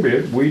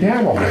contributed, we'd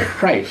have a hole.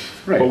 Right.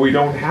 But we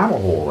don't have a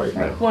hole right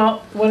now.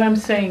 Well, what I'm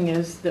saying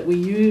is that we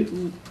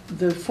use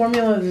the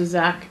formula that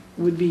Zach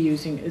would be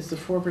using is the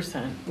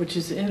 4%, which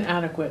is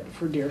inadequate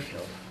for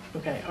Deerfield.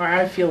 okay, or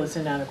I feel it's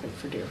inadequate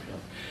for Deerfield.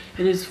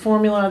 It is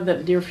formula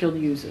that Deerfield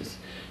uses.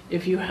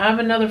 If you have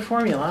another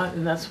formula,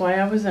 and that's why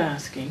I was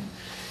asking,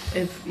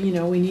 if, you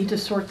know, we need to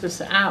sort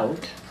this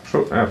out,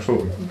 So,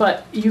 absolutely.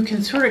 but you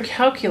can sort of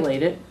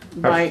calculate it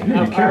by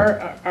Yeah, you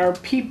can. our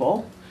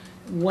people,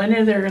 when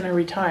are they gonna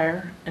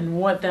retire, and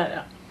what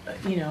that,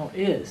 you know,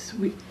 is.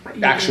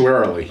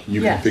 Actuarially,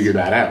 you can Yes. figure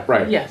that out,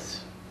 right?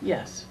 Yes,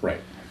 yes. Right.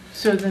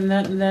 So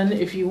then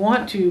if you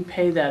want to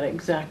pay that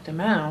exact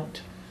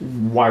amount,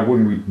 Why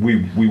wouldn't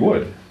we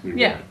would.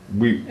 yeah,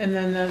 We, and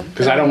then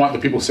Because I don't want the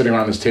people sitting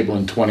around this table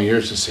in 20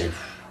 years to say,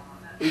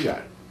 we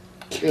got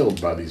killed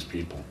by these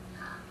people.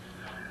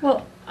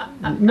 well,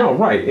 no,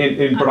 right,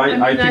 but I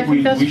mean, I I think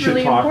think that's we should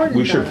really talk, important,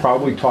 we should John.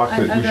 probably talk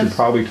to, we should that's-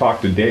 probably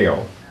talk to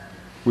Dale.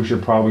 We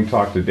should probably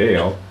talk to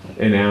Dale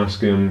and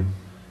ask him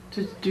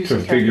to do to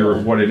some figure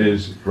calculation. what it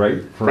is,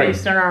 right? for- Right.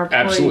 Based on our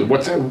employee-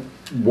 Absolutely.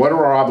 What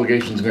are our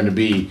obligations going to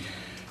be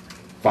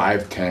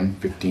 5, 10,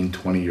 15,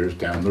 20 years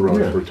down the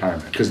road of Yeah.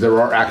 retirement? Because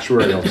there are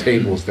actuarial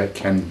tables that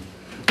can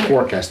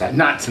forecast that.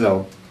 Not to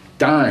the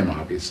dime,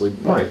 obviously,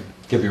 but Right.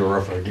 Give you a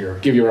rough idea.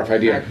 give you a rough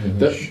idea.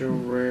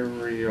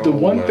 The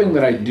one thing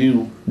that I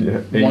do Yeah,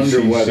 wonder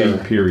ACC whether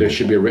period. there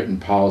should be a written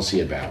policy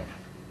about,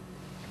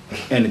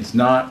 and it's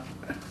not,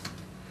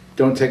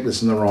 don't take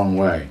this in the wrong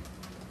way.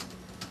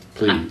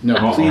 Please, no,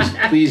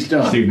 Uh-oh. please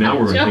don't. Steve, now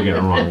we're taking it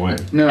the wrong way.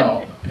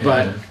 No,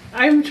 but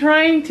I'm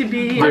trying to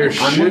be, there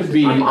should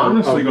be. I'm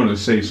honestly a- gonna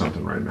say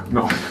something right now.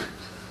 No.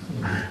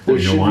 There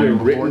You should know be a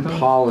why? written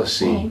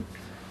policy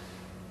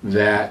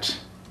that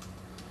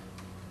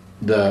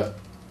the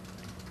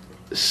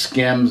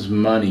SCEMS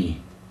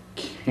money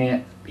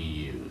can't be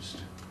used.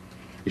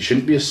 It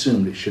shouldn't be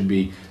assumed, it should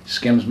be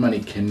SCEMS money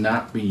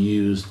cannot be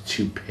used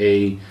to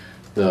pay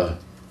the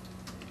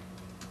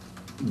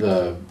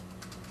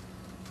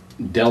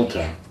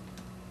delta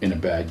in a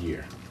bad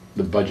year,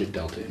 the budget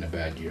delta in a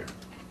bad year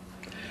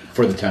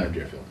for the town of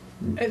Deerfield.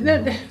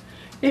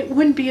 it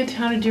wouldn't be a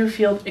town of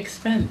Deerfield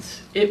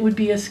expense. It would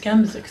be a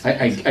SCEMS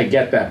expense. I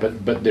get that,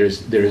 but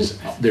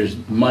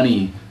there's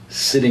money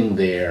sitting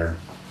there.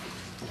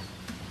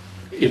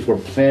 If we're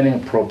planning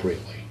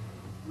appropriately,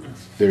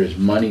 there's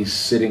money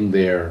sitting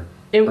there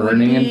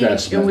earning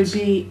investments. It would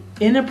be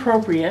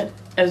inappropriate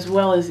as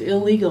well as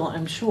illegal,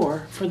 I'm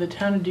sure, for the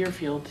town of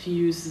Deerfield to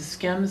use the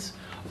SCEMS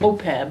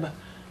OPEB.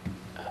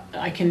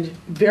 I can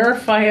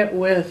verify it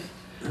with,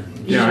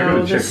 you Yeah, I gotta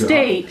know, the check it out.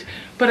 state,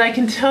 but I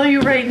can tell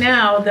you right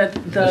now that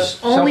the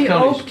only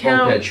OPEB OPEB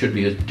count should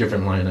be a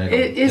different line item.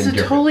 it is a than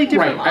different. totally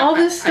different, Right, all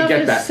this I stuff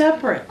get is that.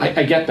 separate.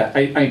 I get that.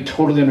 I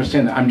totally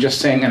understand that. I'm just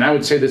saying, and I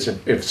would say this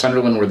if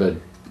Sunderland were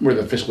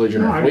the fiscal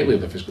agent, No, or I- if Whately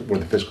were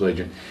the fiscal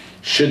agent,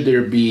 should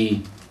there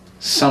be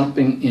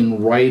something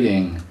in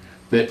writing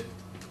that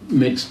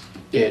makes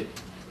it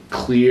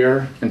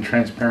clear and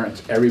transparent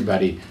to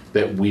everybody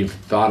that we've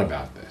thought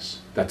about this?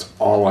 That's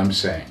all I'm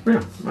saying.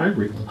 Yeah, I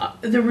agree.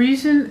 The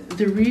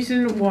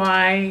reason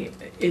why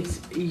it's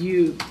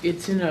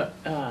in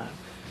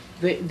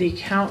the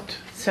account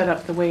set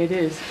up the way it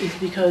is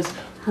because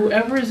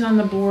whoever is on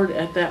the board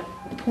at that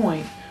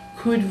point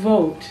could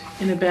vote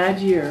in a bad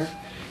year.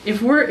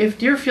 If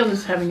Deerfield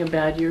is having a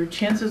bad year,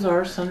 chances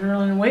are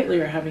Sunderland and Whately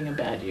are having a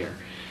bad year.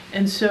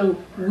 And so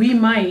we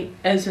might,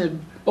 as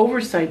an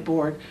oversight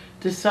board,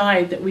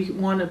 decide that we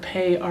want to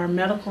pay our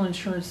medical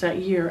insurance that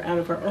year out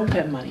of our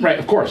OPEB money. Right,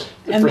 of course,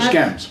 And for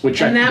that's- SCEMS,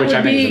 which I and that think would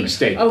is a be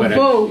mistake. a but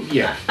vote.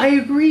 yeah. I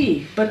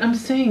agree, but I'm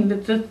saying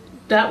that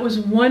that was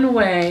one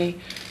way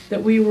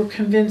that we were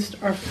convinced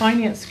our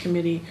finance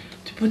committee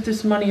to put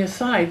this money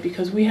aside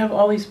because we have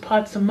all these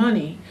pots of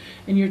money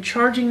and you're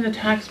charging the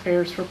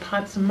taxpayers for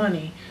pots of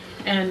money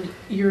and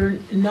you're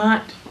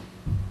not,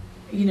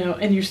 you know,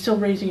 and you're still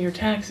raising your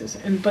taxes.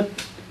 But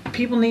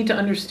people need to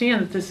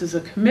understand that this is a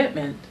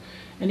commitment.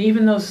 And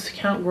even though this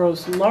account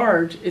grows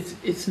large,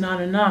 it's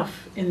not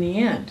enough in the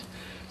end.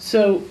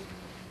 So,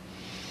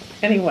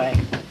 anyway,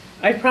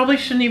 I probably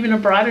shouldn't even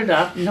have brought it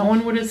up. No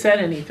one would have said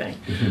anything.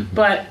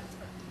 But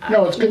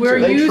No, it's good.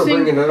 we're Thanks for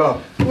using bringing it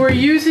up. we're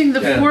using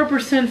the Yeah.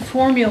 4%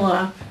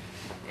 formula,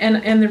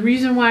 and the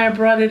reason why I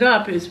brought it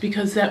up is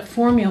because that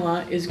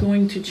formula is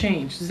going to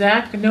change.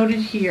 Zach noted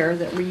here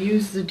that we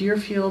use the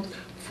Deerfield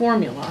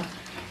formula,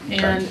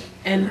 and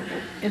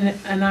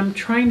I'm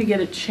trying to get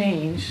it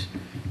changed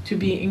to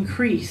be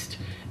increased.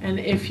 And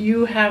if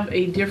you have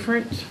a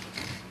different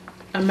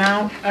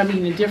amount, I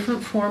mean, a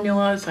different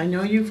formulas, I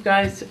know you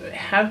guys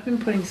have been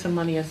putting some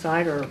money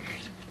aside or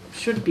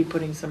should be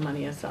putting some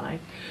money aside,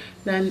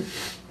 then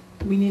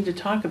we need to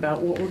talk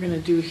about what we're gonna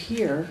do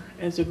here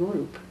as a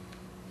group.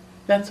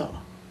 That's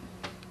all.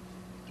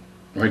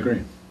 I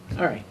agree.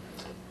 All right.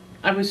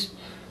 I was,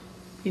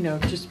 you know,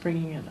 just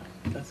bringing it up,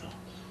 that's all.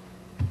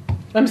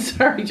 I'm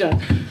sorry,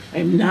 John,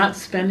 I'm not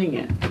spending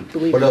it,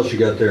 believe What me. else you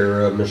got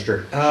there,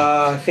 mister?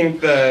 I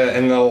think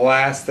the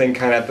last thing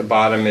kind of at the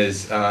bottom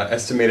is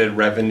estimated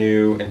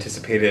revenue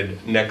anticipated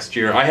next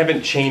year. I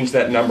haven't changed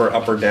that number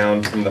up or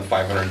down from the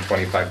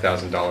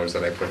 $525,000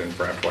 that I put in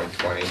for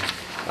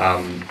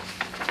FY20.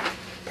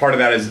 Part of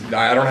that is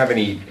I don't have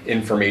any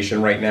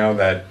information right now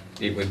that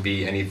it would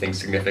be anything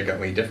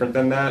significantly different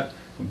than that.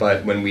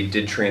 But when we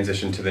did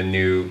transition to the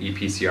new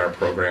EPCR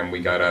program,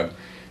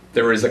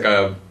 there was like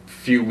a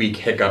few week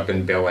hiccup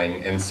in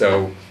billing, and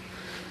so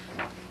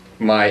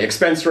my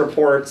expense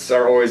reports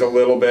are always a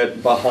little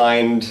bit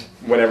behind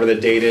whatever the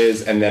date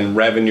is, and then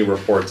revenue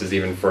reports is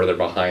even further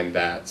behind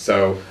that.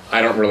 So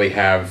I don't really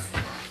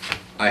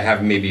I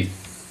have maybe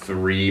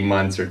 3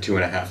 months or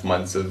 2.5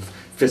 months of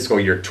fiscal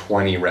year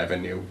 20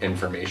 revenue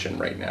information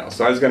right now.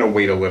 So I was gonna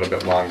wait a little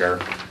bit longer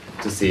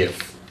to see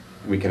if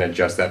we can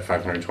adjust that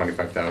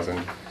 525,000.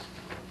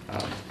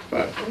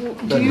 But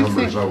That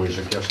number is always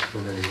a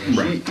guesstimate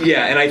anyway.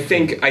 yeah, and I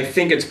think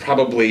it's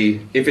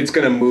probably, if it's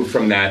gonna move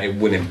from that, it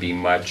wouldn't be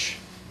much.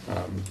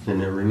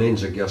 And it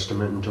remains a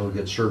guesstimate until it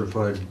gets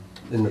certified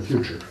in the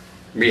future.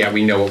 But yeah,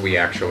 we know what we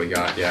actually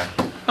got, yeah.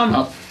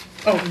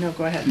 Oh, no,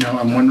 go ahead. No,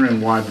 I'm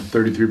wondering why the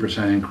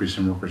 33% increase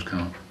in workers'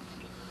 comp.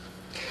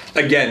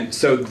 Again,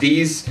 so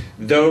the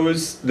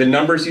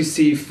numbers you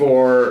see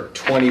for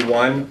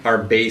 21 are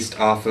based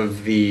off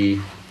of the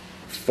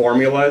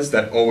formulas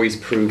that always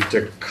prove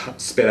to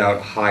spit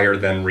out higher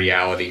than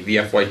reality. The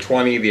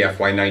FY20, the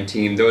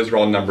FY19, those are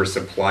all numbers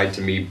supplied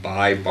to me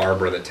by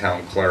Barbara, the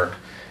town clerk,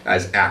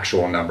 as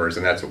actual numbers,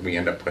 and that's what we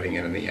end up putting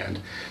in the end.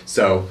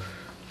 So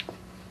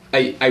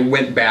I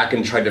went back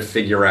and tried to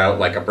figure out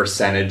like a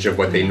percentage of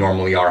what they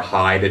normally are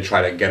high to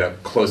try to get a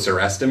closer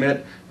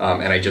estimate,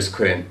 and I just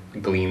couldn't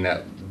glean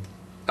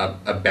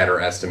a better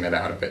estimate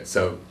out of it.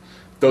 So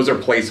those are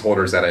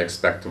placeholders that I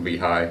expect will be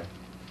high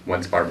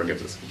once Barbara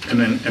gives us. And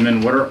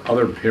then what are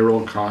other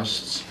payroll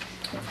costs?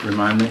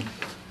 Remind me.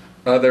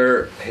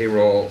 Other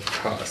payroll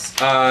costs.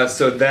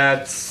 So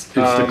that's It's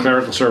the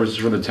clerical services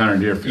for the town of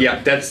Deerfield.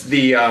 yeah, that's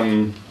the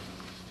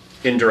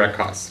indirect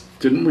costs.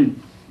 Did we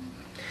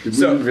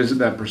So- revisit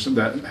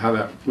how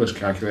that was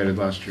calculated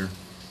last year?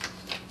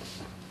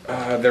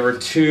 There were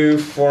 2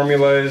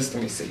 formulas.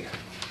 Let me see.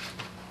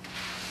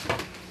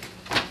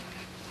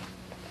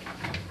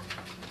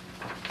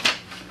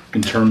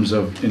 In terms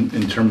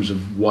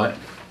of what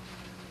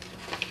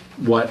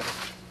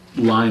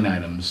line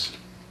items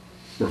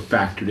were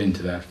factored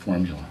into that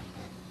formula?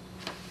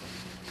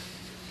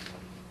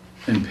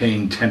 And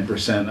paying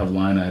 10%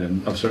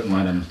 of certain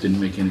line items didn't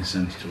make any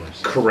sense to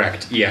us.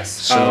 Correct. Yes.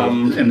 So,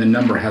 and the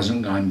number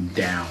hasn't gone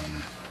down.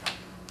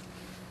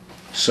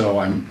 So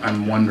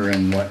I'm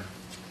wondering what.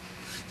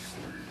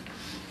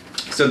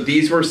 So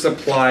these were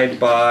supplied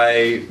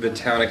by the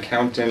town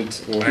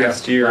accountant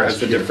last year as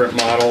the different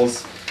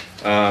models.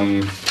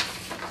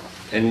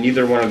 And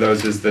neither one of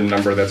those is the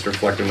number that's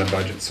reflected in the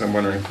budget. So I'm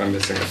wondering if I'm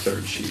missing a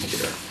third sheet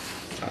here.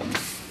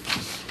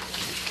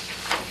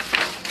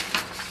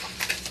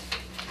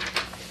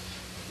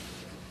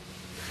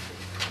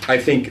 I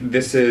think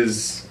this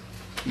is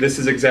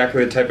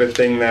exactly the type of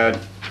thing that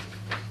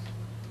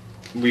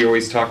we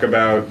always talk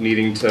about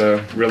needing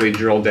to really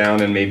drill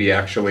down and maybe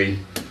actually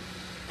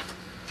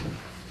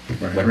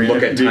like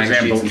look at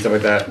timesheets and stuff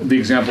like that. The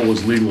example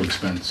was legal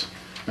expense.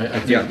 I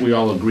think Yeah. we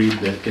all agreed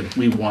that if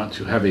we want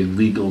to have a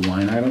legal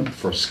line item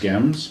for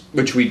SCEMS,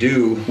 Which we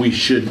do. we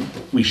should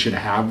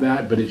have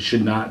that, but it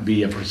should not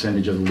be a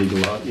percentage of the legal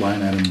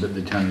line item that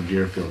the town of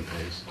Deerfield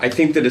pays. I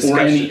think the Or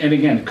discussion. and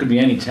again, it could be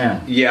any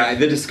town. Yeah,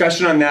 the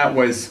discussion on that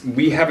was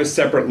we have a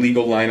separate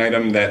legal line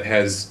item that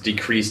has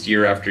decreased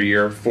year after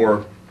year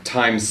for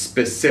times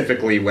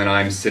specifically when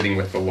I'm sitting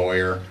with the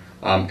lawyer.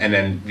 And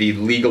then the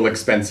legal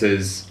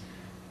expenses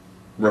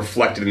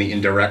reflected in the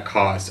indirect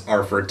costs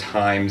are for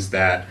times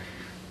that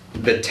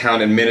the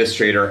town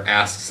administrator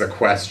asks a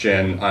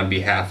question on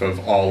behalf of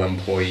all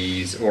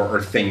employees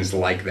or things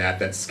like that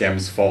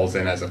SCEMS falls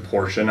in as a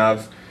portion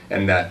of,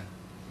 and that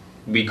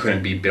we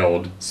couldn't be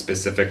billed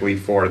specifically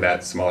for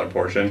that smaller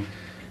portion.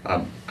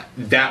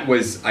 That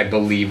was, I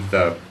believe,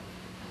 the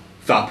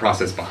thought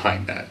process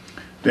behind that.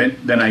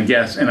 Then I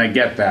guess, and I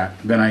get that,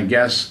 then I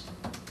guess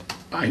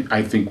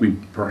I think we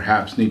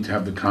perhaps need to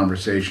have the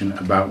conversation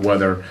about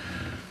whether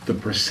the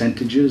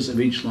percentages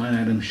of each line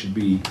item should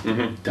be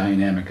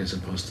dynamic as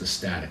opposed to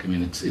static. I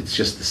mean, it's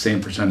just the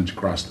same percentage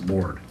across the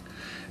board.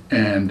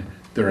 And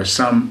there are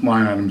some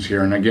line items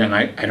here, and again,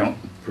 I don't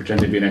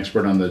pretend to be an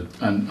expert on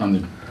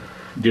the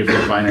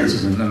Deerfield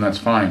finances, and that's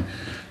fine.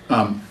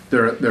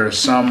 There are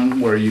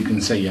some where you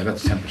can say, yeah,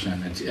 that's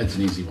 10%, that's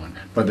an easy one.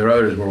 But there are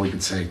others where we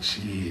could say,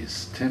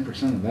 geez, 10%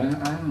 of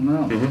that? I don't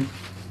know.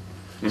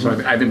 So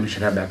I think we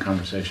should have that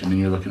conversation, and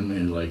you're looking at me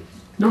like,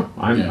 No,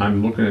 Yeah.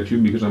 I'm looking at you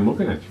because I'm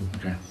looking at you.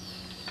 okay.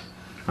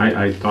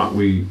 I thought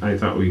we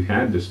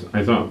had this.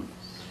 I thought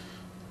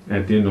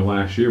at the end of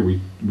last year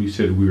we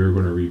said we were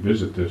going to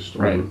revisit this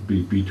Right.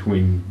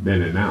 between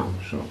then and now.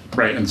 So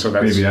Right, and so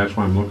maybe that's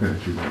why I'm looking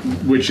at you. Right now.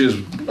 which is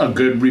a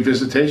good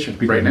revisitation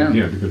right now.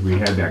 Yeah, because we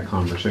had that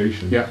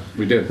conversation. Yeah,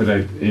 we did. But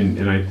I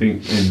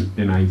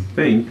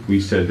think we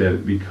said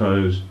that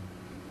because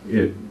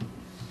it,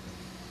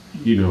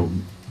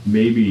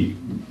 maybe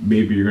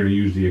you're going to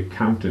use the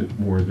accountant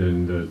more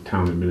than the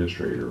town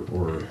administrator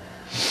or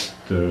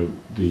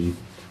the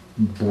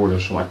board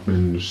of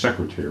selectmen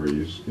secretary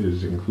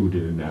is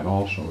included in that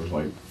also. Is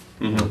like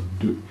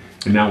And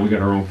now we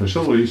got our own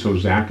facility, so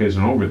Zach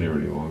isn't over there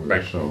any longer,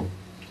 Right. so.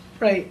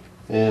 Right.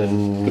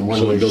 And when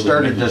So the we building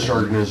started maintenance- this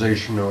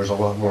organization, there was a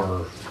lot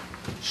more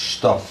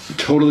stuff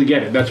Totally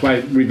get it. That's why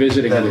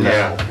revisiting than it.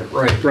 now.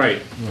 Right.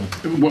 Right.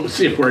 Well,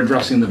 see, if we're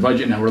addressing the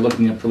budget now, we're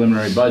looking at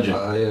preliminary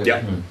budget.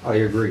 Yeah. I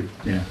agree.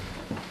 Yeah.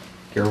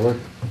 Carolyn?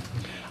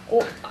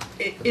 Well,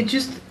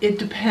 it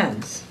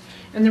depends.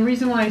 And the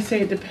reason why I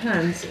say it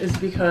depends is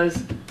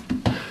because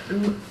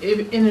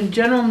in a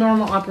general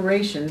normal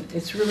operation,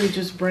 it's really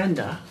just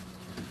Brenda.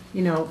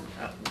 You know,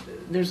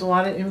 there's a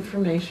lot of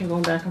information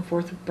going back and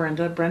forth with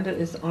Brenda. Brenda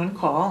is on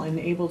call and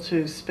able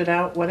to spit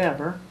out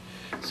whatever.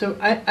 So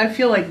I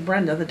feel like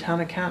Brenda, the town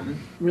accountant,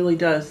 really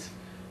does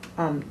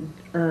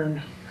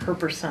earn her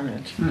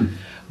percentage.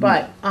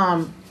 But,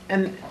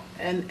 and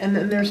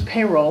then there's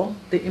payroll,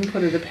 the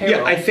input of the payroll.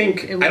 Yeah,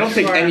 I don't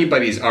think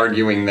anybody's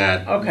arguing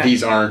that Okay.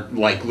 these aren't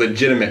like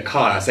legitimate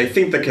costs. I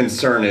think the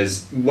concern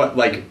is what,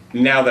 like,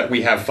 now that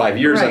we have 5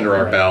 years Right, under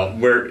our right. belt,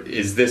 where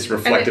is this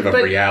reflective of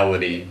but-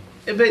 reality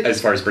But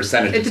as far as it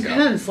percentages go?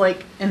 depends,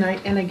 like,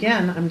 and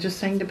again, I'm just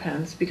saying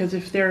depends, because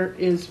if there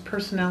is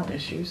personnel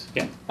issues,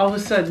 Yeah. all of a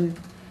sudden,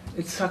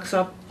 it sucks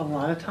up a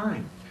lot of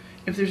time.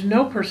 If there's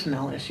no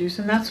personnel issues,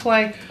 and that's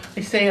why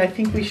I say I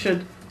think we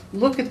should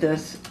look at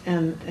this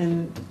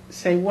and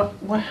say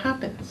what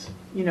happens,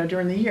 you know,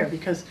 during the year,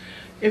 because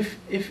if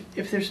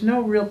there's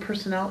no real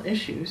personnel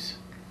issues,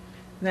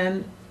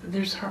 then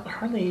there's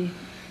hardly,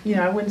 you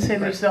know, I wouldn't say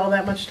there's all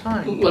that much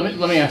time. Let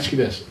me ask you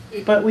this.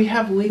 But we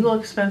have legal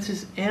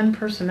expenses and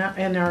personnel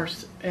and our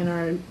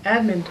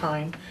admin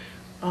time.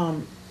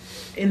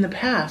 In the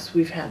past,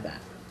 we've had that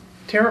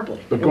terribly.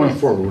 But going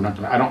forward, we're not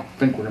gonna, I don't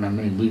think we're gonna have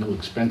many legal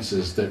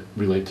expenses that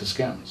relate to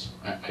SCEMS.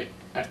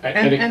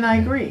 And I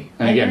agree.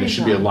 And again, there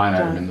should be a line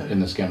item Jonathan. in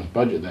the SCEMS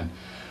budget then.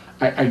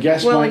 I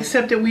guess Well, my,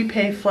 except that we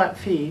pay flat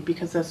fee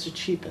because that's the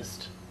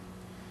cheapest.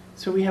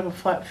 So we have a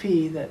flat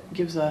fee that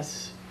gives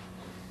us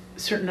a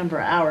certain number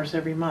of hours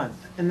every month,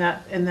 and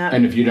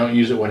and if you don't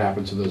use it, what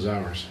happens to those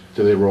hours?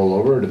 Do they roll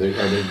over, or do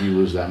you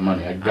lose that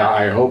money?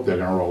 I hope they're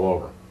gonna roll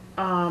over.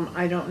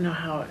 I don't know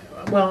how.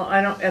 Well,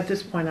 I don't at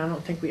this point. I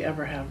don't think we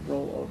ever have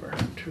rollover,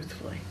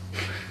 truthfully.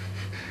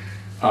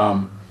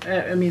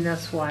 I mean,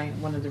 that's why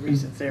one of the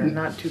reasons they're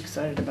not too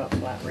excited about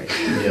flat rates.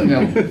 Yeah,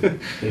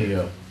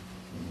 No.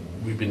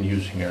 we've been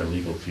using our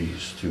legal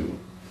fees to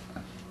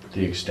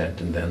the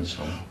extent and then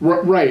some.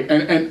 Right,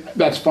 and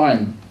that's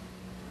fine,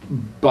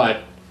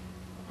 but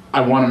I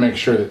want to make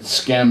sure that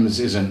SCEMS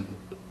isn't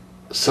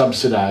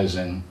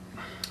subsidizing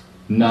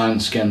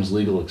non-SCEMS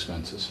legal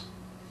expenses,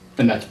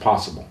 and that's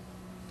possible.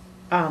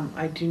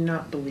 I do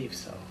not believe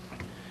so.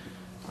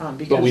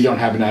 Because But we don't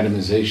have an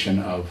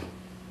itemization of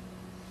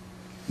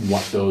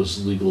what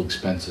those legal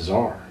expenses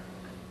are.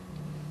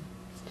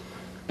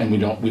 And we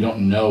don't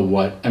know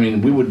what, I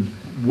mean,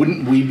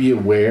 wouldn't we be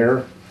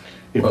aware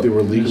if there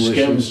were legal The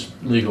issues? SCEMS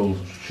legal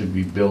should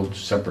be billed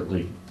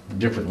separately,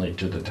 differently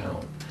to the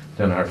town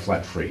than our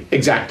flat fee.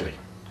 Exactly.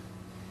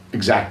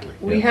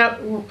 We have,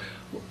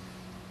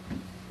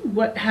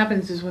 what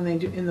happens is when they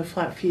do, in the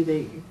flat fee,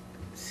 they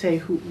say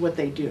what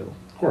they do.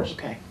 Of course.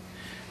 Okay.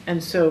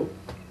 And so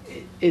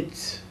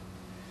it's,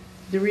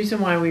 the reason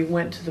why we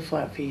went to the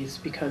flat fee is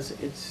because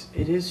it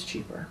is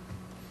cheaper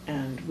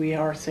and we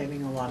are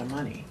saving a lot of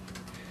money.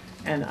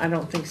 And I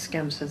don't think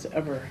SCEMS has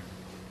ever,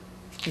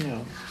 you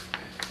know,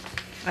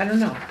 I don't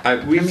know.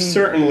 We've I mean-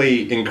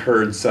 certainly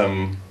incurred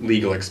some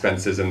legal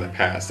expenses in the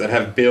past that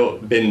have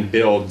been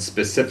billed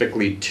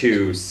specifically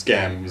to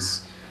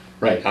SCEMS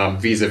Right.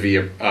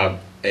 vis-a-vis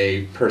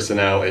a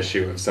personnel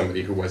issue of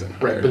somebody who wasn't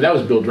hired. Right, but that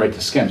was billed right to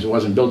SCEMS, it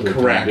wasn't billed to the town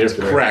of Correct,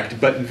 Deerfield. correct.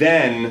 But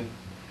then,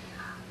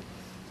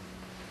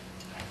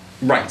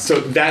 right, so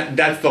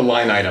that's the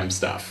line item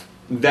stuff.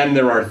 Then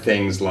there are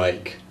things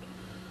like,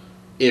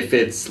 if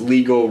it's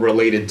legal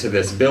related to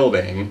this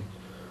building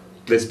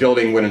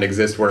wouldn't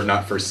exist were it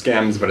not for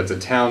SCEMS, but it's a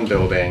town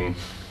building.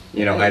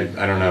 You know, I don't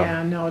know.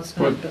 Yeah, no, it's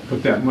not.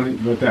 But that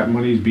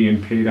money is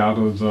being paid out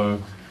of the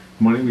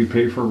money we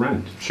pay for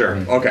rent. Sure.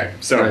 Okay.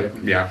 So Right.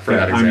 yeah, for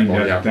that I mean,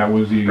 example, yeah. that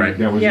was the, Right.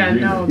 that was the Yeah,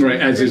 agreement. no. Right,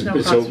 as There's is,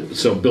 no so, cost.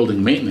 so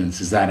building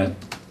maintenance, is that a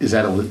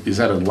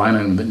line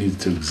item that needs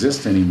to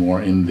exist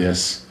anymore in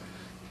this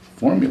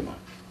formula?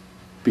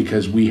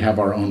 Because we have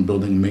our own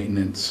building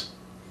maintenance,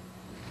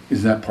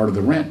 is that part of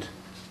the rent?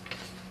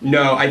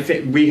 No, I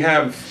think we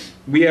have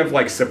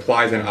like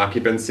supplies and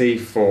occupancy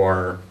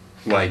for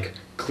like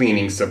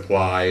cleaning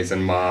supplies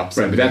and mops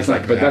Right, and but that's things not,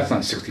 like but that. that's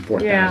not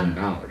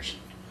 $64,000.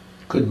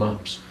 Good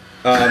mops.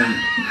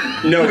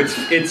 No, it's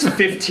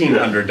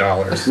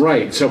 $1,500.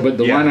 Right, so, but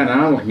the Yeah. line item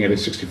I'm looking at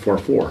is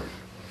 64,400.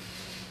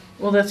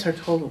 Well, that's our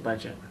total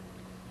budget.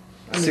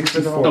 I mean, for the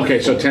 64. whole- Okay,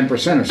 so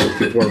 10% of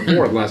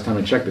 64,400, the last time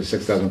I checked is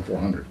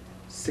 6,400.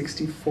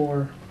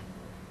 64.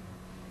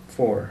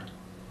 4.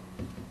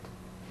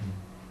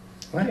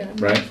 What? Yeah.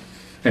 Right?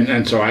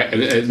 And so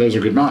those are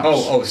good mops.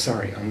 Oh,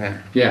 sorry, on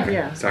there. Yeah.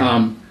 Yeah.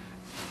 Sorry.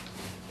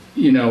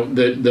 You know,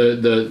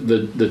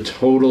 the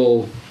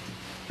total,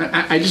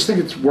 I just think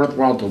it's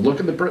worthwhile to look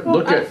at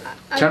look at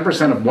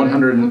 10% of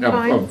I'm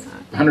fine.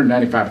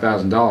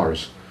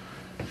 $195,000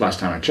 last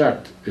time I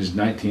checked, is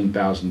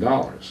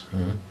 $19,000.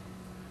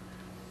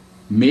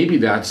 Maybe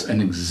that's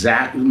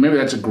maybe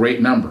that's a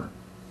great number,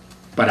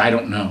 but I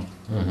don't know.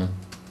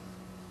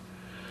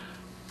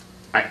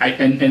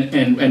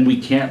 And we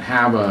can't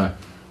have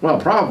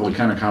probably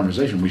kind of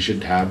conversation. We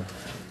should have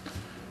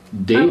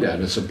data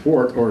to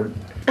support, or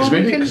because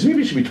maybe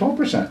it should be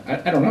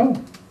 12%. I don't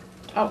know.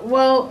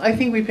 Well, I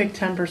think we picked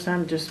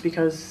 10% just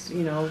because,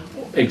 you know,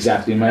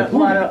 Exactly my a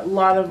point.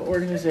 lot of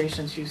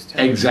organizations use 10%.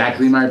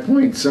 Exactly my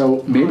point.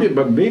 So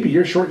maybe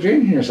you're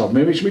shortchanging yourself.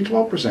 Maybe it should be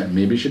 12%.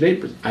 Maybe it should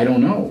 8%. I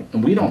don't know,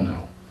 and we don't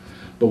know.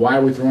 But why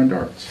are we throwing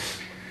darts?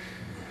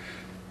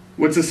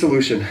 What's the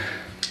solution?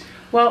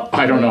 Well,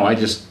 I don't know. I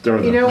just throw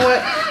them. you know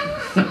what?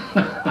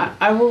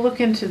 I will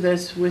look into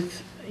this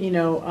with, you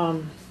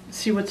know,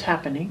 see what's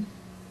happening.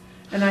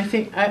 And I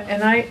think,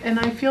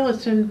 I feel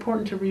it's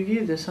important to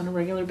review this on a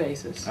regular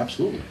basis.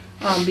 Absolutely.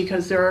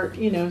 Because there are,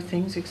 you know,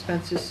 things,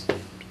 expenses,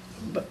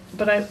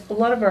 but a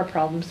lot of our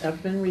problems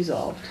have been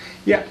resolved.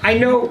 Yeah, I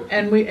know.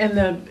 And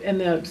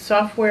the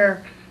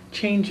software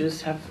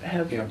changes have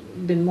Yeah.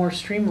 been more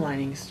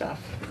streamlining stuff.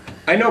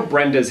 I know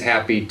Brenda's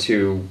happy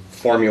to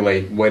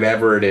formulate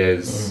whatever it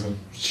is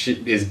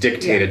is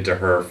dictated to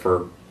her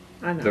for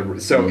I know.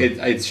 so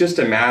it's just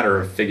a matter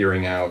of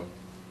figuring out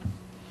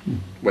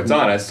what's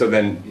on us. So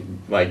then,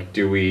 like,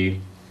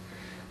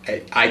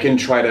 I can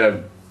try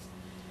to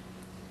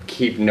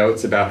keep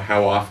notes about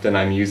how often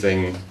I'm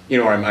using, you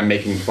know, or I'm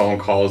making phone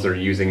calls or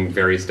using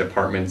various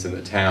departments in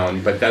the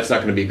town, but that's not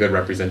going to be a good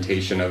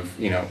representation of,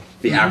 you know,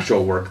 the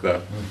actual work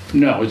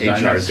No, it's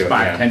not. HR It's do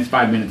it,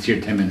 5 minutes here,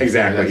 10 minutes.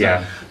 Exactly, there.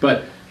 yeah.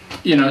 But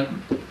you know,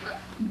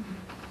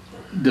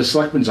 the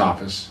selectman's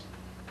office.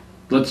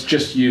 Let's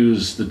just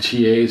use the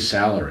TA's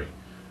salary.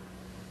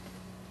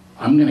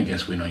 I'm gonna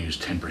guess we don't use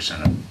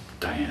 10% of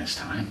Diana's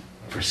time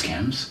for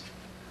SCEMS.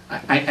 I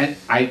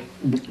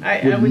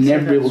would would say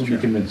never be able that's to be true.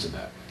 convinced of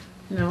that.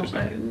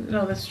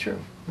 No, that's true.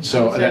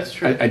 So That's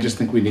true. I just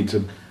think we need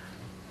to.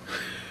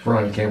 We're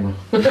on camera.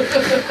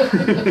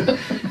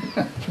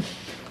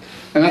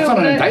 And that's not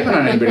an indictment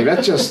on anybody.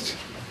 That's just.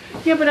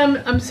 Yeah, but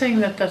I'm saying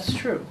that that's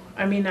true.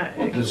 I mean,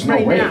 there's no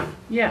right way. now,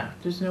 yeah,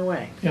 there's no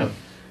way. Yeah.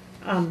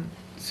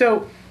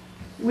 So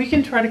we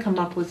can try to come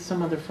up with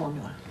some other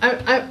formula.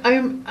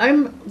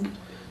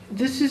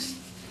 This is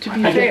to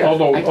be I think fair.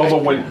 although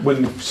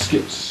when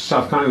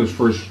South County was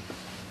first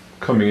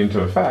coming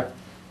into effect,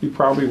 you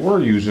probably were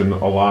using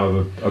a lot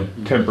of the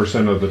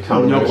 10% of the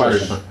town. No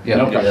administrative question. time. Yeah.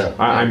 No question.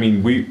 I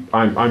mean,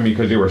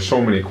 because there were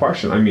so many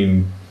questions. I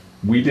mean,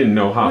 we didn't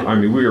know how. I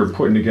mean, we were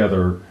putting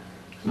together,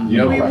 you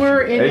know, we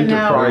were in and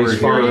out.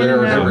 enterprise We were in funds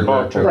and and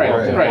out. budget.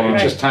 Right.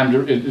 It's just time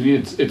to.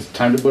 It's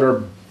time to put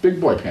our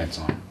big boy pants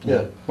on.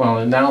 Yeah. Well,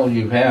 and now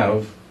you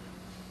have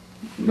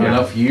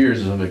enough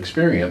years of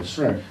experience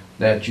Right.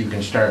 that you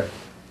can start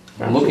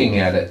looking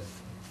at it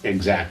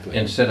Exactly.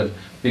 instead of,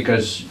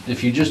 because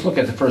if you just look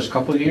at the first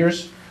couple of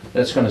years,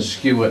 that's gonna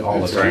skew it all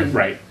the That's time.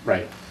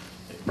 Right.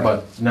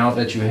 But now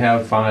that you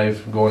have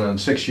 5 going on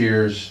 6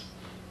 years,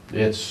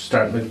 it's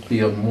starting to be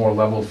a more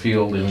level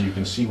field and you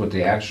can see what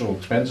the actual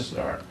expenses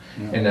are.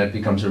 And that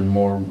becomes a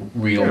more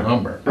real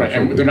number. Right,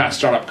 and they're not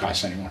startup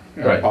costs anymore.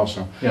 Right.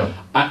 Also, Yeah.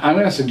 I'm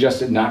going to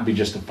suggest it not be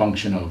just a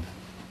function of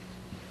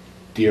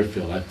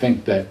Deerfield. I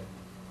think that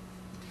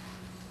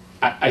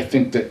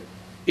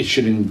it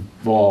should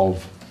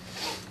involve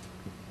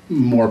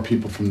more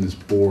people from this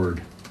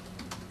board,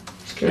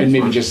 and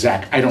maybe just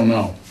Zach. I don't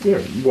know. Yeah,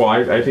 well,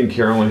 I think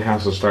Carolyn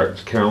has to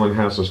start, Carolyn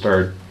as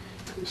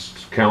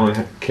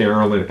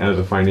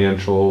a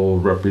financial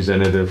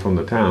representative from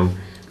the town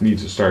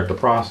needs to start the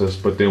process,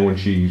 but then when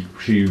she,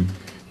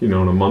 you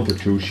know, in a month or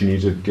two, she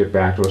needs to get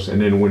back to us,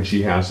 and then when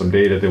she has some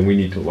data, then we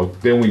need to look,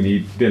 then we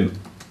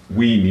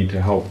need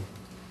to help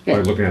by Yeah.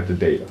 looking at the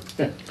data.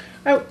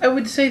 I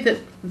would say that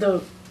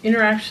the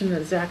interaction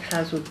that Zach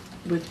has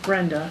with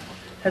Brenda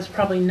has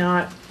probably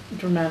not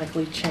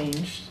dramatically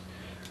changed,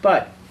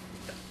 but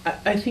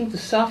I think the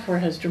software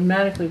has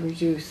dramatically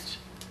reduced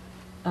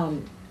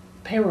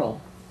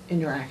payroll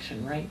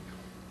interaction, right?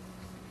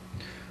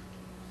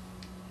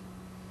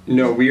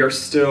 No, we are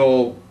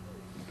still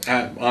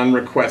on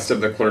request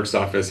of the clerk's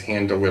office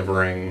hand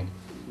delivering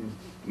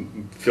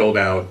filled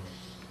out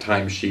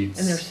timesheets.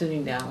 And they're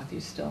sitting down with you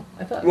still.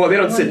 I thought. Well, they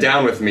don't sit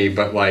down with me,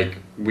 but like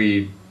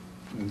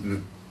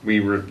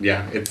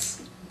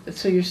it's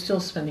So you're still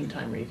spending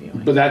time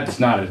reviewing. But that's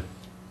not a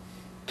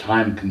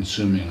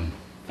time-consuming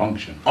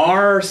function.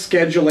 our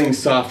scheduling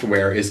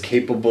software is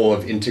capable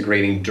of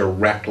integrating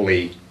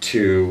directly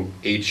to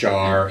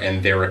HR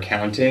and their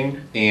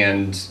accounting,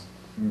 and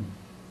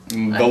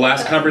the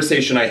last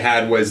conversation I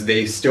had was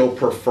they still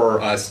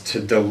prefer us to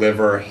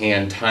deliver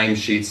hand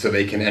timesheets so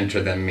they can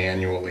enter them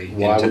manually.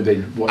 Why would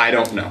they? I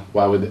don't know.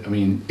 Why would they, I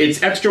mean?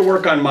 It's extra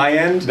work on my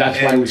end.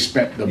 That's why and- we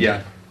spent the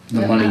Yeah.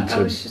 money I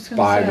was to just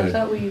buy gonna say, I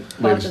thought the. we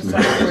bought the latest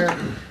software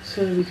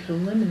so that we could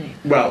eliminate.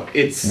 Well,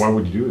 it's Why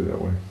would you do it that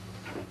way?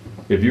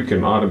 If you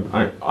can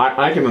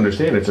I can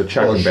understand it's a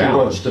check Well, and she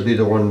wants balance. to be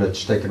the one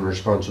that's taking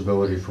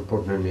responsibility for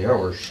putting in the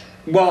hours.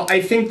 well. I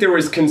think there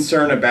was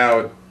concern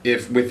about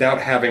if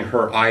without having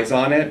her eyes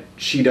on it,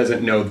 she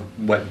doesn't know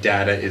what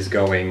data is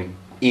going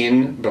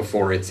in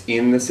before it's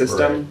in the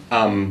system.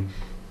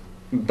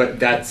 But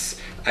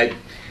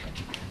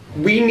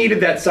we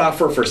needed that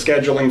software for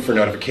scheduling, for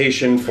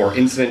notification, for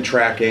incident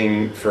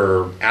tracking,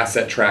 for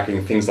asset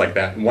tracking, things like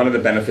that. One of the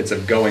benefits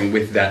of going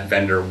with that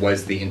vendor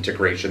was the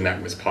integration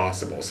that was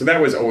possible. So that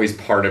was always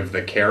part of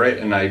the carrot,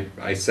 and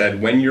I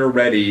said, when you're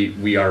ready,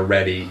 we are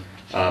ready.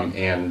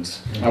 And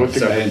I would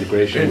think so- that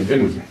integration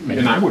would make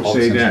And I would all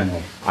say sense that, in the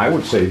world. I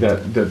would say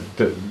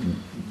that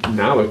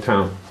now the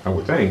town, I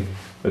would think,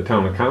 the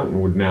town accountant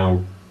would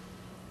now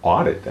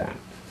audit that.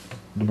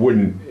 It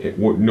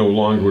would no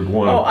longer would Oh,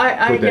 want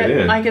to put that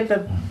in. I get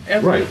the,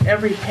 Right.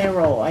 every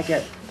payroll, I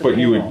get the But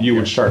you payroll.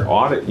 would start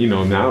audit,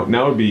 now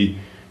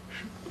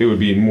it would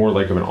be more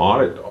like of an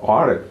audit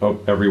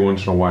of every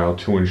once in a while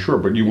to ensure,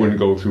 but you wouldn't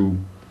go through.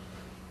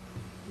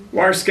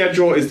 Well, our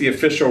schedule is the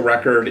official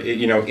record.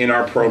 In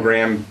our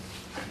program,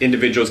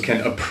 individuals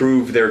can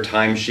approve their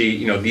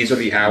timesheet. These are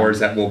the hours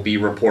that will be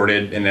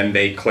reported, and then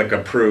they click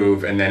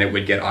approve, and then it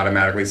would get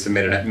automatically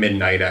submitted at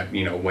midnight at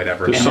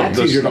whatever. And So that's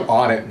this- easier to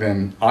audit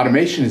than,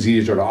 automation is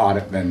easier to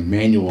audit than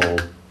manual.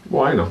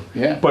 Well, I know.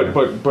 Yeah.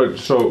 But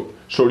so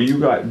do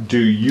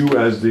you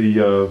as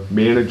the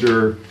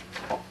manager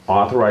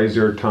authorize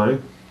their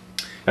time?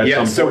 At Yeah.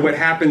 some So point? what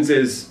happens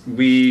is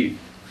we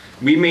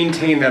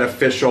maintain that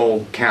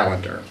official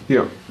calendar.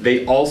 Yeah.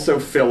 They also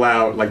fill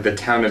out like the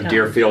town of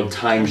Deerfield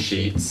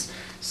timesheets.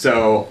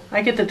 So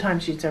I get the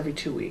timesheets every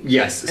 2 weeks.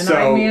 yes. And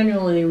so I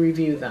manually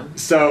review them.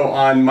 So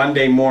on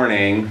Monday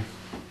morning,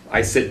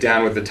 I sit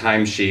down with the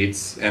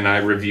timesheets and I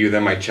review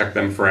them. I check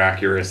them for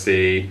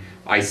accuracy.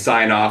 I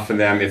sign off on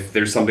them. If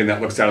there's something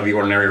that looks out of the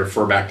ordinary,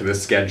 refer back to the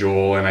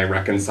schedule and I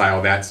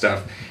reconcile that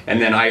stuff.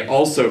 And then I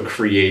also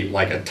create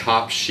like a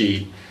top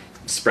sheet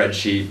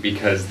spreadsheet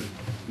because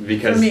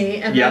For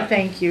me, and yeah.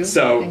 thank you.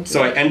 So Thank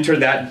so you. I enter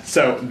that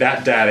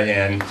data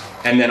in,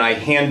 and then I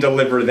hand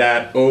deliver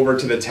that over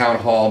to the town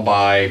hall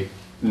by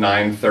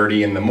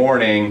 9:30 in the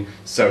morning,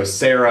 so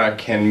Sarah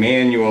can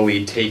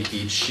manually take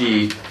each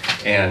sheet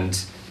and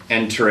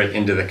enter it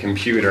into the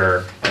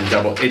computer and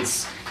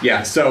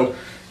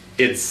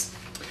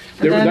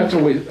That's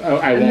always, I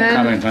won't then-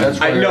 comment on That's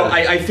it. why- I know.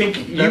 I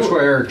think That's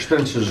why you. our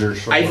expenses are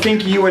so. I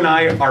think you and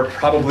I are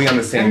probably on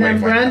the same And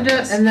then wavelength. on Brenda,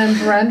 this. and then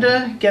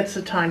Brenda gets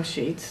the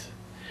timesheets.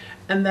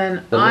 And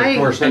then That make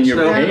more I, sense you're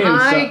now? then paying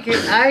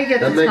I get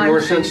the That make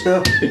more sense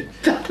timesheets.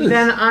 now?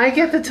 Then I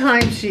get the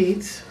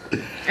timesheets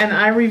and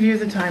I review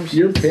the timesheets.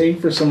 You're paying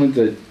for someone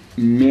to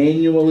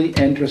manually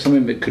enter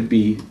something that could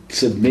be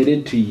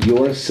submitted to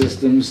your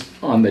systems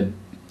on the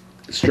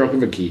stroke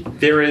of a key.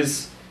 There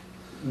is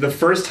the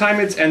first time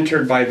it's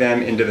entered by them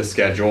into the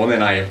schedule, and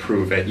then I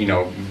approve it,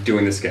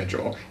 doing the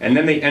schedule. And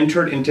then they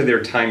enter it into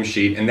their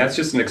timesheet, and that's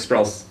just an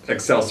Excel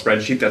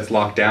spreadsheet that's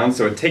locked down,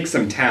 so it takes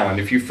some talent.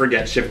 If you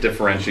forget shift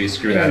differential, you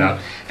screw that up.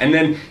 And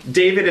then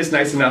David is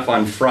nice enough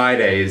on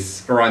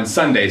Fridays, or on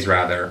Sundays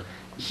rather,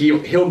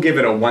 he'll give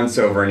it a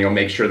once-over and he'll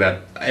make sure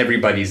that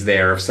everybody's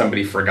there. If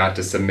somebody forgot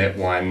to submit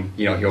one,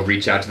 he'll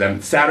reach out to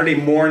them. Saturday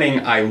morning,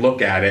 I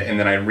look at it and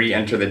then I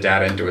re-enter the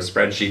data into a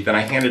spreadsheet. Then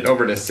I hand it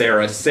over to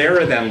Sarah.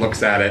 Sarah then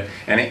looks at it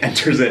and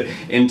enters it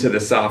into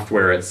the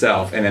software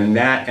itself. And then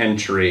that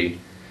entry,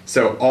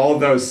 so all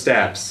those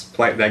steps,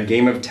 like that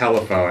game of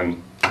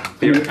telephone, How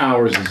many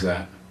hours is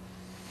that?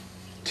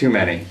 too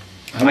many.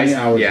 How many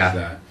hours yeah. is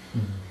that?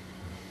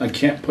 I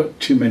can't put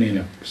too many in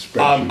a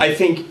spreadsheet. I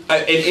think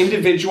an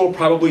individual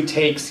probably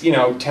takes, 10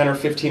 or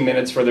 15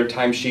 minutes for their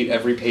timesheet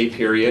every pay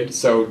period.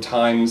 So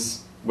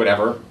times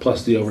whatever,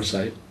 Plus the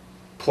oversight.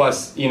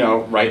 plus,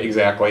 right,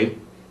 exactly.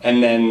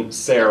 And then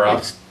Sarah.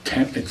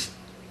 It's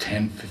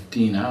 10,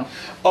 15 hours.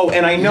 Oh,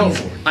 and I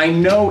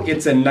know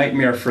it's a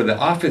nightmare for the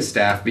office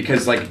staff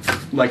because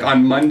like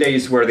on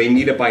Mondays where they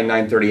need it by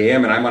 9:30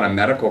 a.m. and I'm on a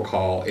medical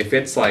call, if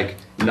it's like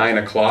 9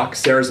 o'clock,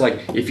 Sarah's like,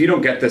 if you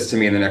don't get this to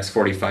me in the next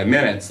 45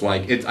 minutes,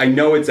 I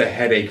know it's a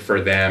headache for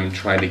them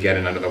trying to get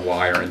it under the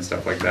wire and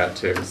stuff like that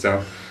too.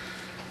 So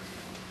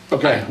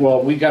Okay,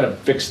 well, we gotta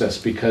fix this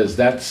because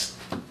that's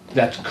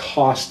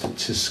cost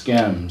to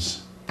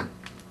SCEMS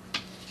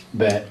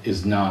that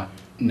is not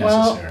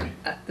necessary.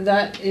 Well,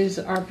 that is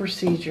our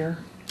procedure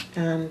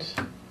and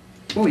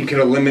well, you could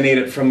eliminate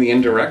it from the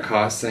indirect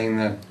cost, saying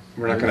that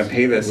we're not going to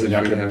pay this We're if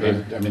not we gonna have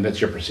pay, a. I mean, that's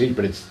your procedure,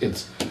 but it's the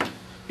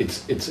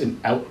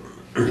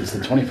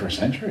 21st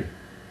century.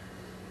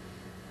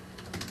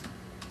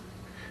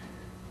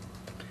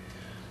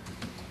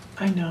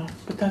 I know,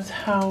 but that's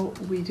how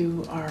we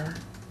do our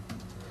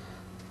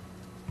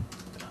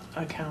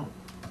account.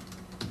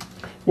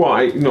 Well,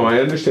 I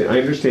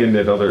understand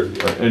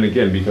that and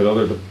again,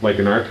 because like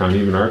in our town,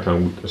 even our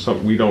town,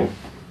 we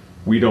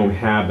don't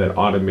have that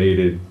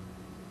automated,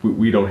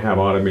 we don't have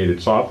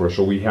automated software,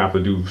 so we have to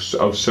do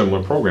a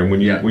similar program.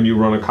 When you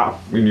run a cop,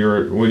 when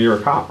you're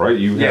a cop, right?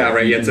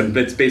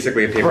 It's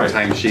basically a paper Right.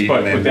 timesheet, But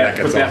and then that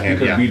gets all handed.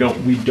 because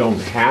Yeah. we don't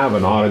have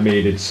an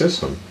automated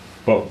system,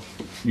 but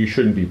you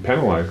shouldn't be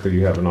penalized because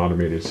you have an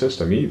automated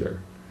system either.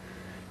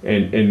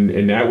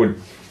 And that would,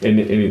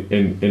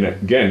 and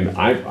again,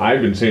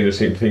 I've been saying the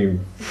same thing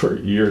for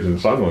years in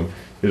Sunderland,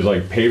 is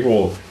like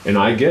payroll, and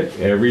I get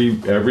every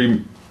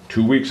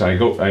 2 weeks, I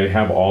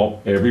have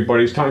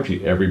everybody's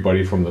timesheet,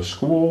 everybody from the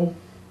school,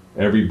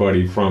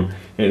 everybody from,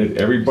 and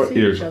everybody,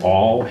 there's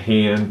all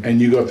hand. And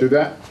you go through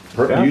that?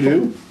 You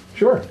do?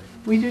 Sure.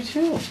 We do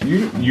too.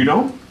 You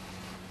don't?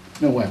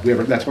 No way.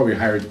 That's why we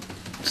hired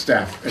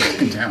staff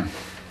in town.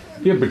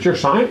 Yeah, but you're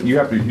signing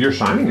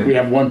it. We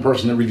have one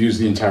person that reviews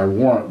the entire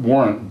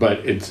warrant,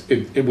 but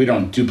we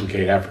don't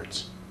duplicate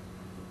efforts.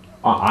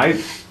 I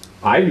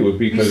do it You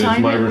because it's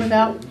sign my. it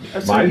without,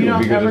 so I you do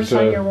don't because ever it's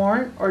sign a- your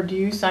warrant, or do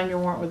you sign your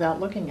warrant without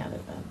looking at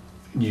it then?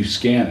 You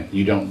scan it.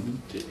 You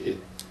don't.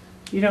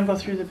 You don't go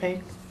through the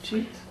pay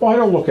sheets? Well, I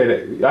don't look at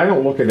it. I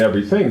don't look at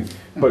everything.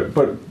 But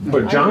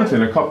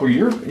Jonathan, a couple of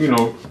years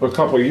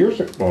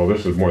ago, well,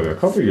 this is more than a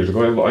couple of years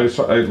ago.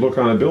 I look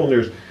on a bill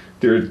and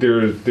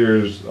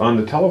there's on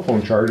the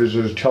telephone charges.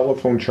 There's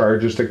telephone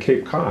charges to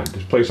Cape Cod.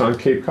 This place on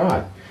Cape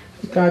Cod.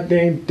 God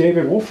dang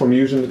David Wolfram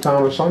using the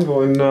town of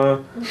Sunderland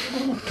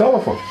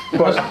telephone.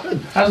 But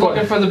I was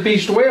looking for the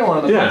beached whale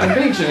on the Yeah.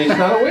 fucking beach, and he's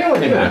not a whale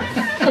anymore.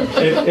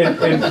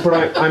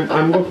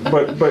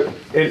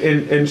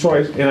 So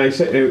I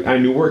said, I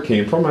knew where it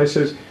came from. I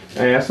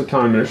asked the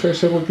town administrator. I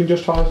said, well, we can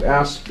just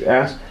ask.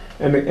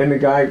 And the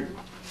guy,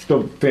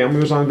 the family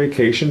was on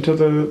vacation to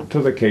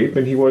the Cape,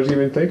 and he wasn't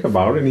even thinking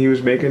about it. And he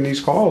was making these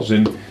calls,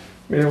 and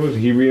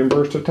he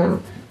reimbursed the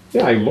town.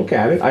 Yeah, I look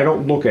at it. I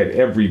don't look at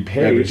every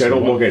page. I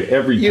don't look at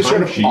every You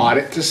sort of timesheet.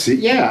 audit to see.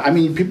 Yeah, I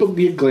mean, people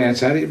you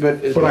glance at it,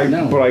 but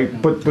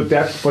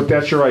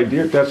that's your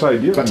idea. That's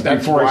idea. But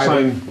that's Before I why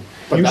sign,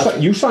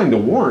 but you signed the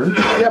warrant.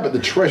 yeah, but the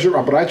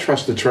treasurer. But I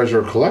trust the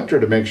treasurer collector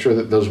to make sure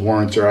that those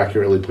warrants are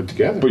accurately put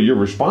together. But you're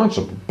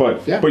responsible.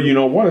 But Yeah. you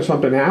know what? If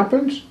something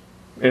happens,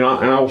 and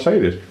I will say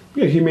this,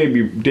 yeah,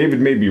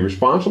 David may be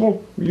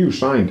responsible. You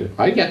signed it.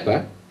 I get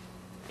that.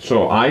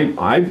 So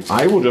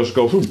I will just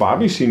go through.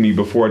 Bobby's seen me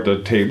before at the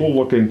table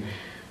going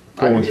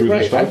through the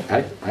Right, stuff.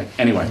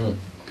 Anyway,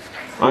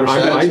 That's we're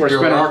spending-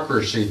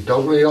 bureaucracy.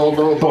 Don't we all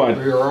know about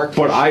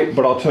bureaucracy?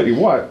 But I'll tell you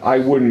what, I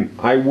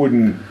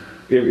wouldn't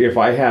if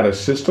I had a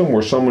system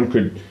where someone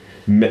could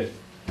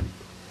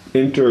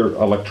enter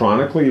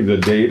electronically the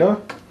data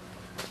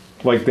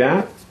like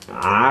that.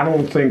 I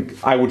don't think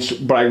I would,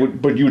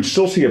 but you would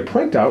still see a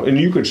printout, and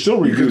you could still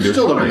you review can their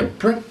still look at time. the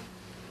print.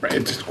 Right,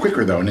 it's just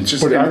quicker though, and it's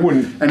just. But I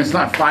wouldn't- And it's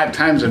not 5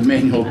 times a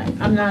manual.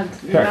 I'm not,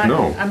 Heck,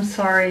 no. I'm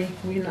sorry,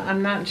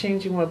 I'm not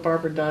changing what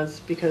Barbara does,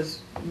 because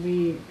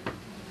we,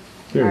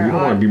 Yeah, we don't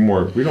want to be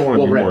more. We don't want to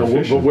Well, be right, more but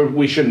efficient.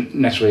 we shouldn't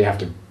necessarily have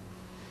to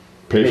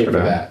Pay for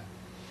that.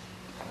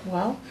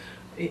 well,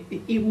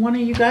 one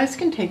of you guys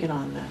can take it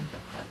on then.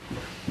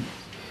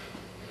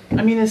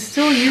 I mean, it's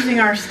still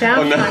using our staff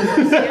time.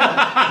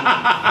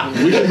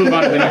 We should move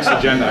on to the next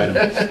agenda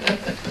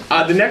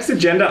item. The next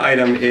agenda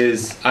item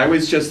is, I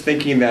was just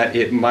thinking that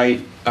it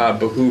might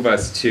behoove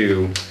us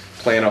to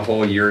plan a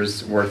whole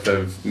year's worth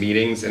of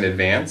meetings in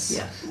advance.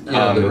 Yes.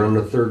 Yeah, they're on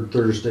the third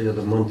Thursday of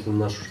the month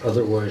unless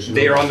otherwise.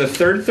 They are on the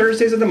third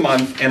Thursdays of the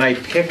month, and I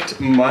picked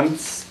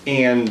months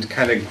and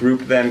kind of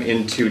grouped them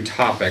into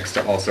topics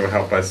to also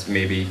help us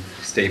maybe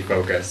stay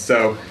focused.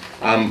 So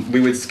we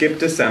would skip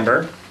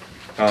December,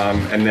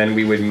 and then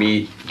we would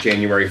meet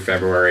January,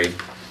 February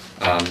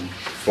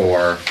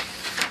for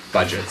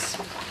budgets.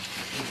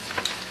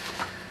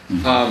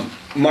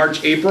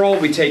 March, April,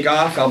 we take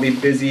off. I'll be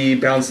busy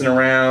bouncing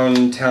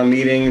around town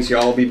meetings.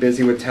 Y'all will be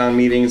busy with town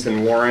meetings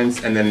and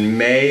warrants. And then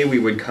May, we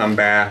would come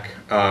back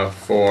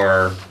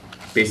for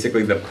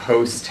basically the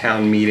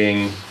post-town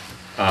meeting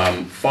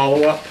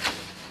follow-up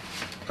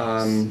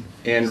and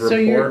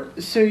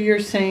report. So you're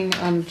saying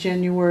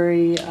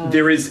January,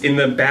 There is in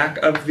the back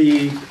of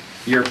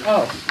your,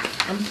 oh,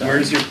 I'm sorry.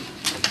 where's your,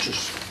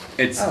 Just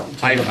it's, Oh.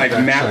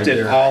 I've mapped it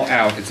there. all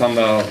out. It's on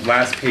the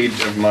last page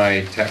of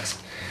my text.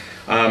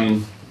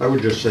 I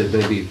would just say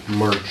maybe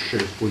March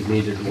if we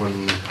needed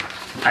one.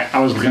 I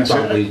was going to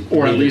say,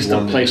 or at least a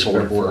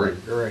placeholder for it.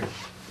 Right.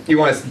 You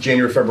want us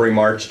January, February,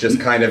 March, just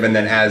kind of, and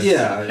then as.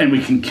 Yeah. And we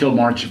can kill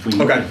March if we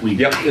Okay, if we,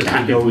 yep.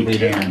 if we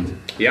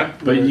can. Yeah,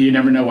 But you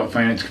never know what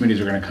finance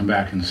committees are going to come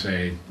back and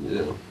say.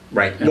 Yeah.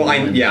 right. Well,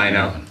 I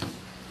know.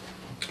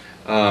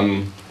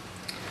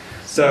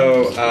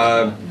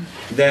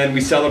 Then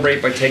we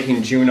celebrate by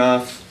taking June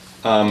off.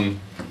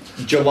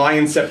 July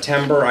and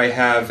September I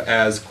have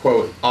as,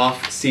 quote,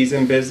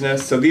 off-season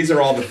business. So these are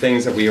all the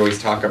things that we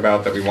always talk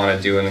about that we want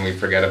to do and then we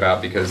forget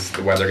about because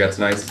the weather gets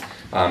nice.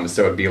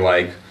 So it'd be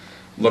like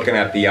looking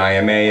at the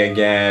IMA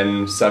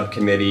again,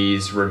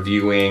 subcommittees,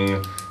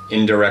 reviewing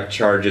indirect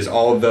charges,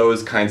 all of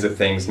those kinds of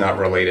things not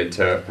related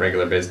to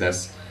regular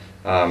business,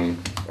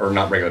 or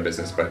not regular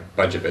business, but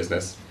budget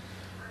business.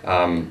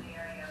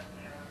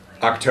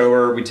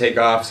 October we take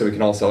off so we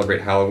can all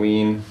celebrate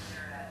Halloween.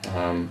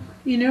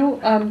 You know,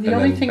 the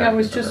only then thing I back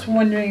was to just her.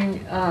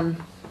 wondering,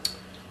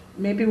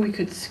 maybe we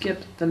could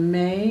skip the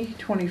May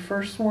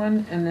 21st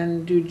one and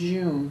then do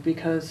June,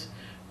 because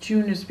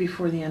June is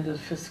before the end of the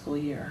fiscal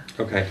year.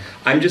 Okay,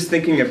 I'm just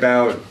thinking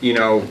about,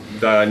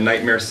 the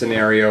nightmare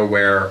scenario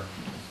where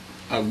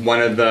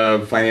one of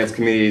the finance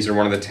committees or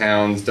one of the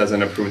towns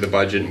doesn't approve the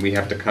budget and we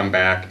have to come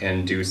back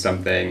and do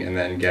something and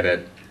then get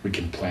it. We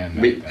can plan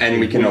that. And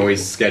we can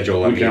always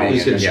schedule a We can meeting.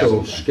 always You can yeah.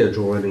 still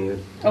schedule any,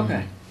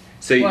 Okay,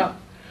 So, well,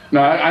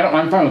 No,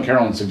 I'm fine with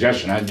Carolyn's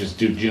suggestion. I'd just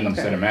do June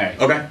instead of May.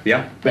 okay,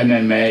 yeah. And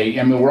then May,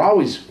 I mean,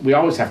 we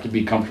always have to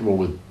be comfortable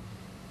with,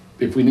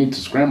 if we need to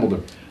scramble to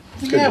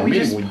yeah, schedule a we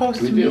meeting, just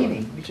post a we do it.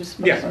 meeting, we just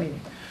Yeah. post a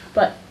meeting.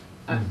 But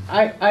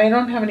I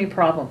don't have any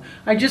problem.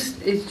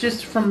 It's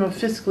just from a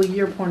fiscal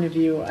year point of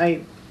view,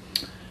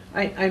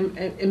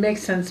 it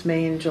makes sense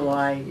May and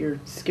July, you're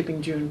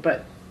skipping June,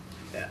 but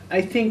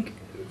I think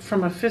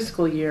from a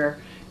fiscal year,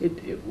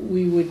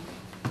 we would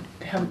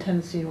have a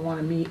tendency to want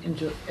to meet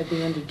at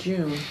the end of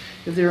June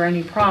if there are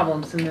any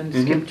problems, and then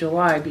skip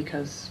July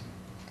because,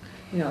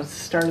 it's the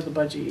start of the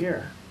budget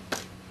year.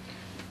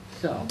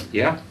 So,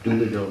 Yeah.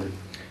 duly noted.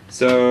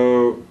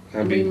 So,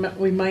 that'd be,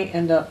 we might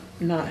end up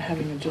not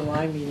having a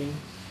July meeting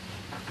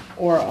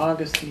or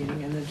August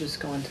meeting and then just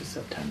go into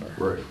September.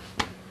 Right.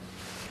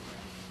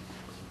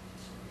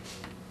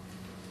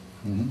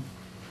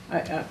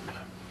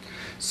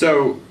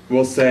 so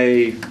we'll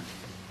say,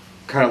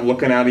 kind of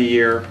looking out a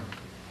year,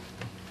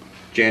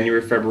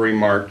 January, February,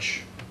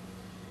 March,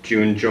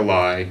 June,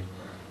 July,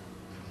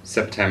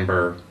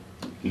 September,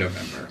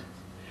 November.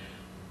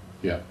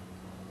 Yeah.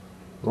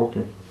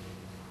 Okay.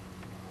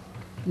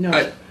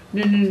 No,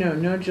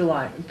 no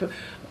July. But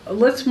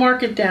let's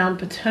mark it down,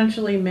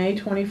 potentially May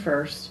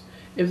 21st,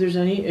 if there's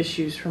any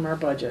issues from our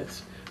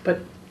budgets.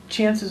 But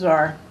chances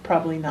are,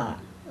 probably not,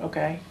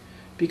 okay?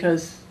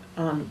 Because,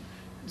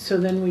 so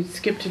then we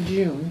skip to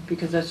June,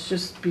 because that's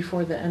just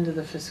before the end of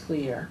the fiscal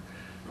year.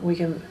 We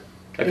can.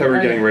 I thought we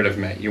were getting rid of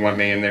May. You want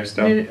May in there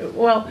still?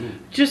 Well,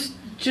 just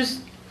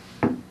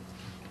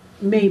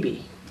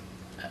maybe.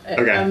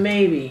 Okay. A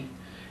maybe.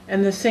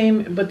 And the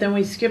same, but then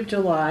we skip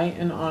July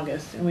and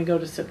August and we go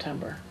to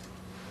September.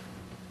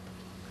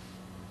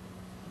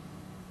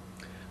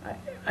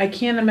 I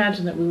can't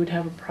imagine that we would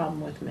have a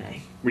problem with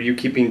May. Were you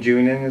keeping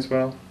June in as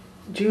well?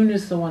 June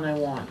is the one I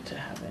want to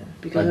have in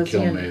because I'd it's the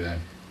kill end. May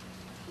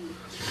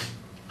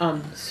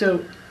then.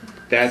 So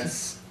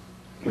That's,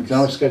 We can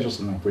always schedule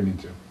something if we need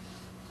to.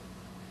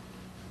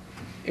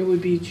 it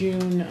would be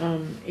June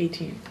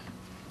 18th.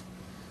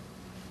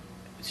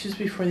 It's just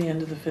before the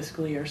end of the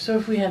fiscal year. So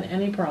if we had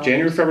any problems.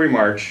 January, February,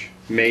 March,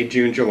 May,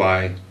 June,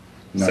 July,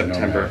 No, no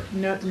September.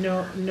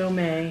 No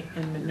May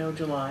and no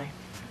July.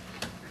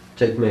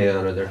 Take May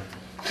out of there.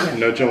 Yeah.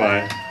 No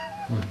July.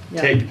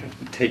 Yeah.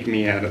 Take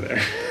me out of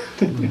there.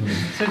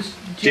 So it's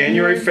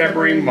January,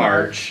 February,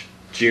 March,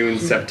 June,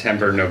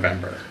 September,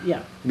 November.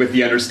 Yeah. With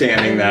the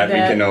understanding that we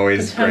can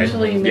always. right,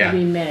 Potentially yeah,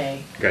 maybe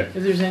May, Good.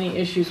 if there's any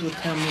issues with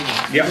town meeting.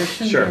 Yeah, There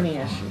shouldn't sure. be any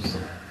issues.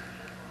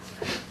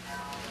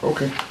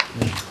 Okay.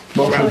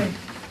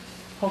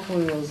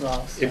 Hopefully we'll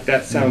resolve. If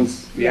that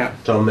sounds, yeah.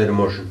 Tom made a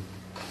motion.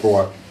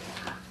 For what?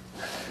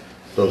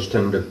 Those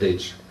tentative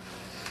dates.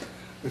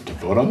 We have to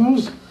vote on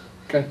those?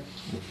 Okay.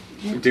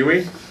 Do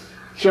we?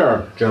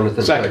 Sure.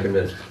 Jonathan Second.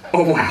 seconded.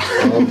 Oh,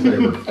 wow. All in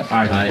favor?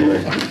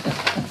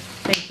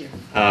 Thank you.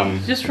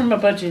 Um, Just from a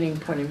budgeting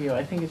point of view,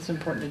 I think it's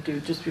important to do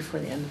just before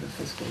the end of the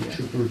fiscal year.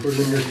 You can put it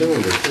in your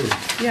calendar too.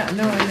 Yeah,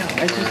 no, I know,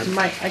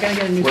 I gotta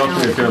get a new What else calendar.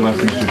 we have there left,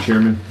 Mr.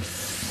 Chairman?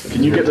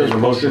 Can you get those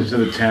posted to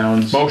the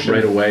towns Motion.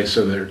 right away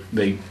so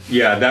they,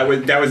 yeah,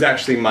 that was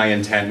actually my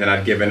intent that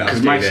I've given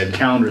because my updated.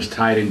 calendar's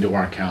tied into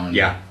our calendar.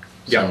 Yeah,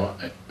 yeah, So,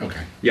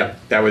 okay. yeah.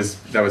 That was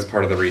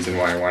part of the reason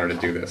why I wanted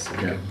to do this.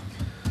 Yeah.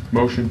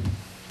 Motion.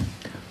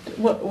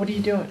 What are you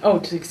doing? Oh,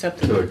 to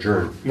accept To it.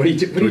 adjourn. What are you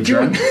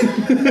doing?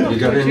 You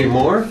got any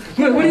more?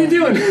 What are you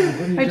doing?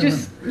 I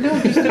just, no,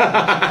 just, Did you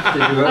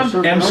have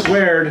something M else?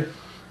 squared.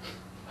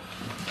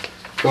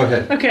 Go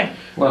ahead. okay,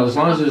 Well, as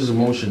long as there's a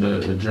motion to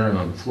adjourn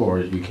on the floor,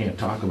 you can't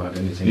talk about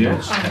anything Yeah.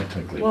 else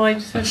technically. well, I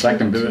just had.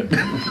 Second to it.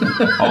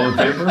 All in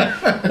favor?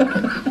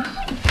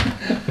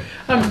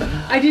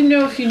 I didn't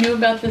know if you knew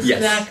about this,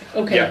 Yes. Zach,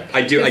 okay. Yeah,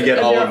 I do. I get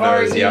all of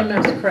those. There are Yeah.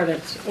 EMS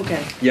credits,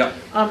 okay. Yep.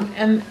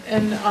 And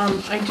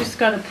I just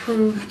got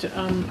approved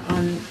on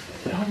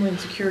Homeland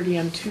Security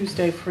on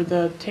Tuesday for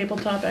the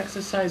tabletop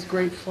exercise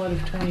Great Flood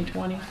of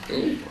 2020.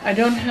 I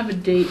don't have a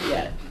date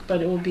yet,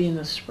 but it will be in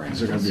the spring. Is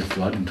there gonna be a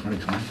flood in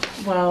 2020?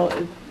 Well,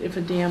 if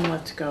a dam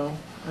lets go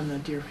on the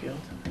Deerfield.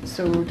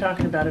 So we're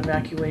talking about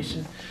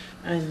evacuation,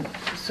 and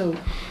so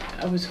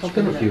I was It's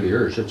hoping been a few that.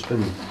 years. It's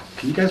been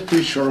Can you guys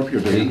please shore up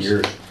your 8 dams?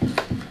 years.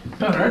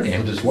 Not our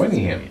dam, just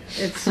Winningham.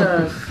 It's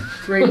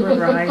Great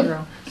River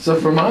Hydro. It's the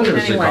Vermonters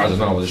that Anyway.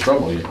 causing all this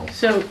trouble, you know.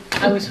 So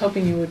I was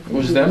hoping you would. It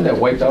was them that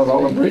wiped out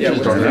all the bridges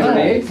Yeah, during the what's that?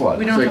 88 flood.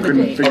 We don't They have a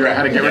couldn't date. figure out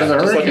how to get rid of the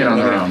Yeah, just let me hurricane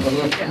on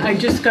know. their own. I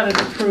just got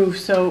it approved,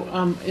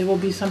 so it will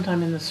be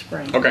sometime in the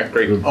spring. Okay.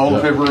 Great. All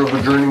in favor of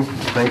adjourning?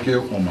 Thank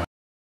you. Oh my.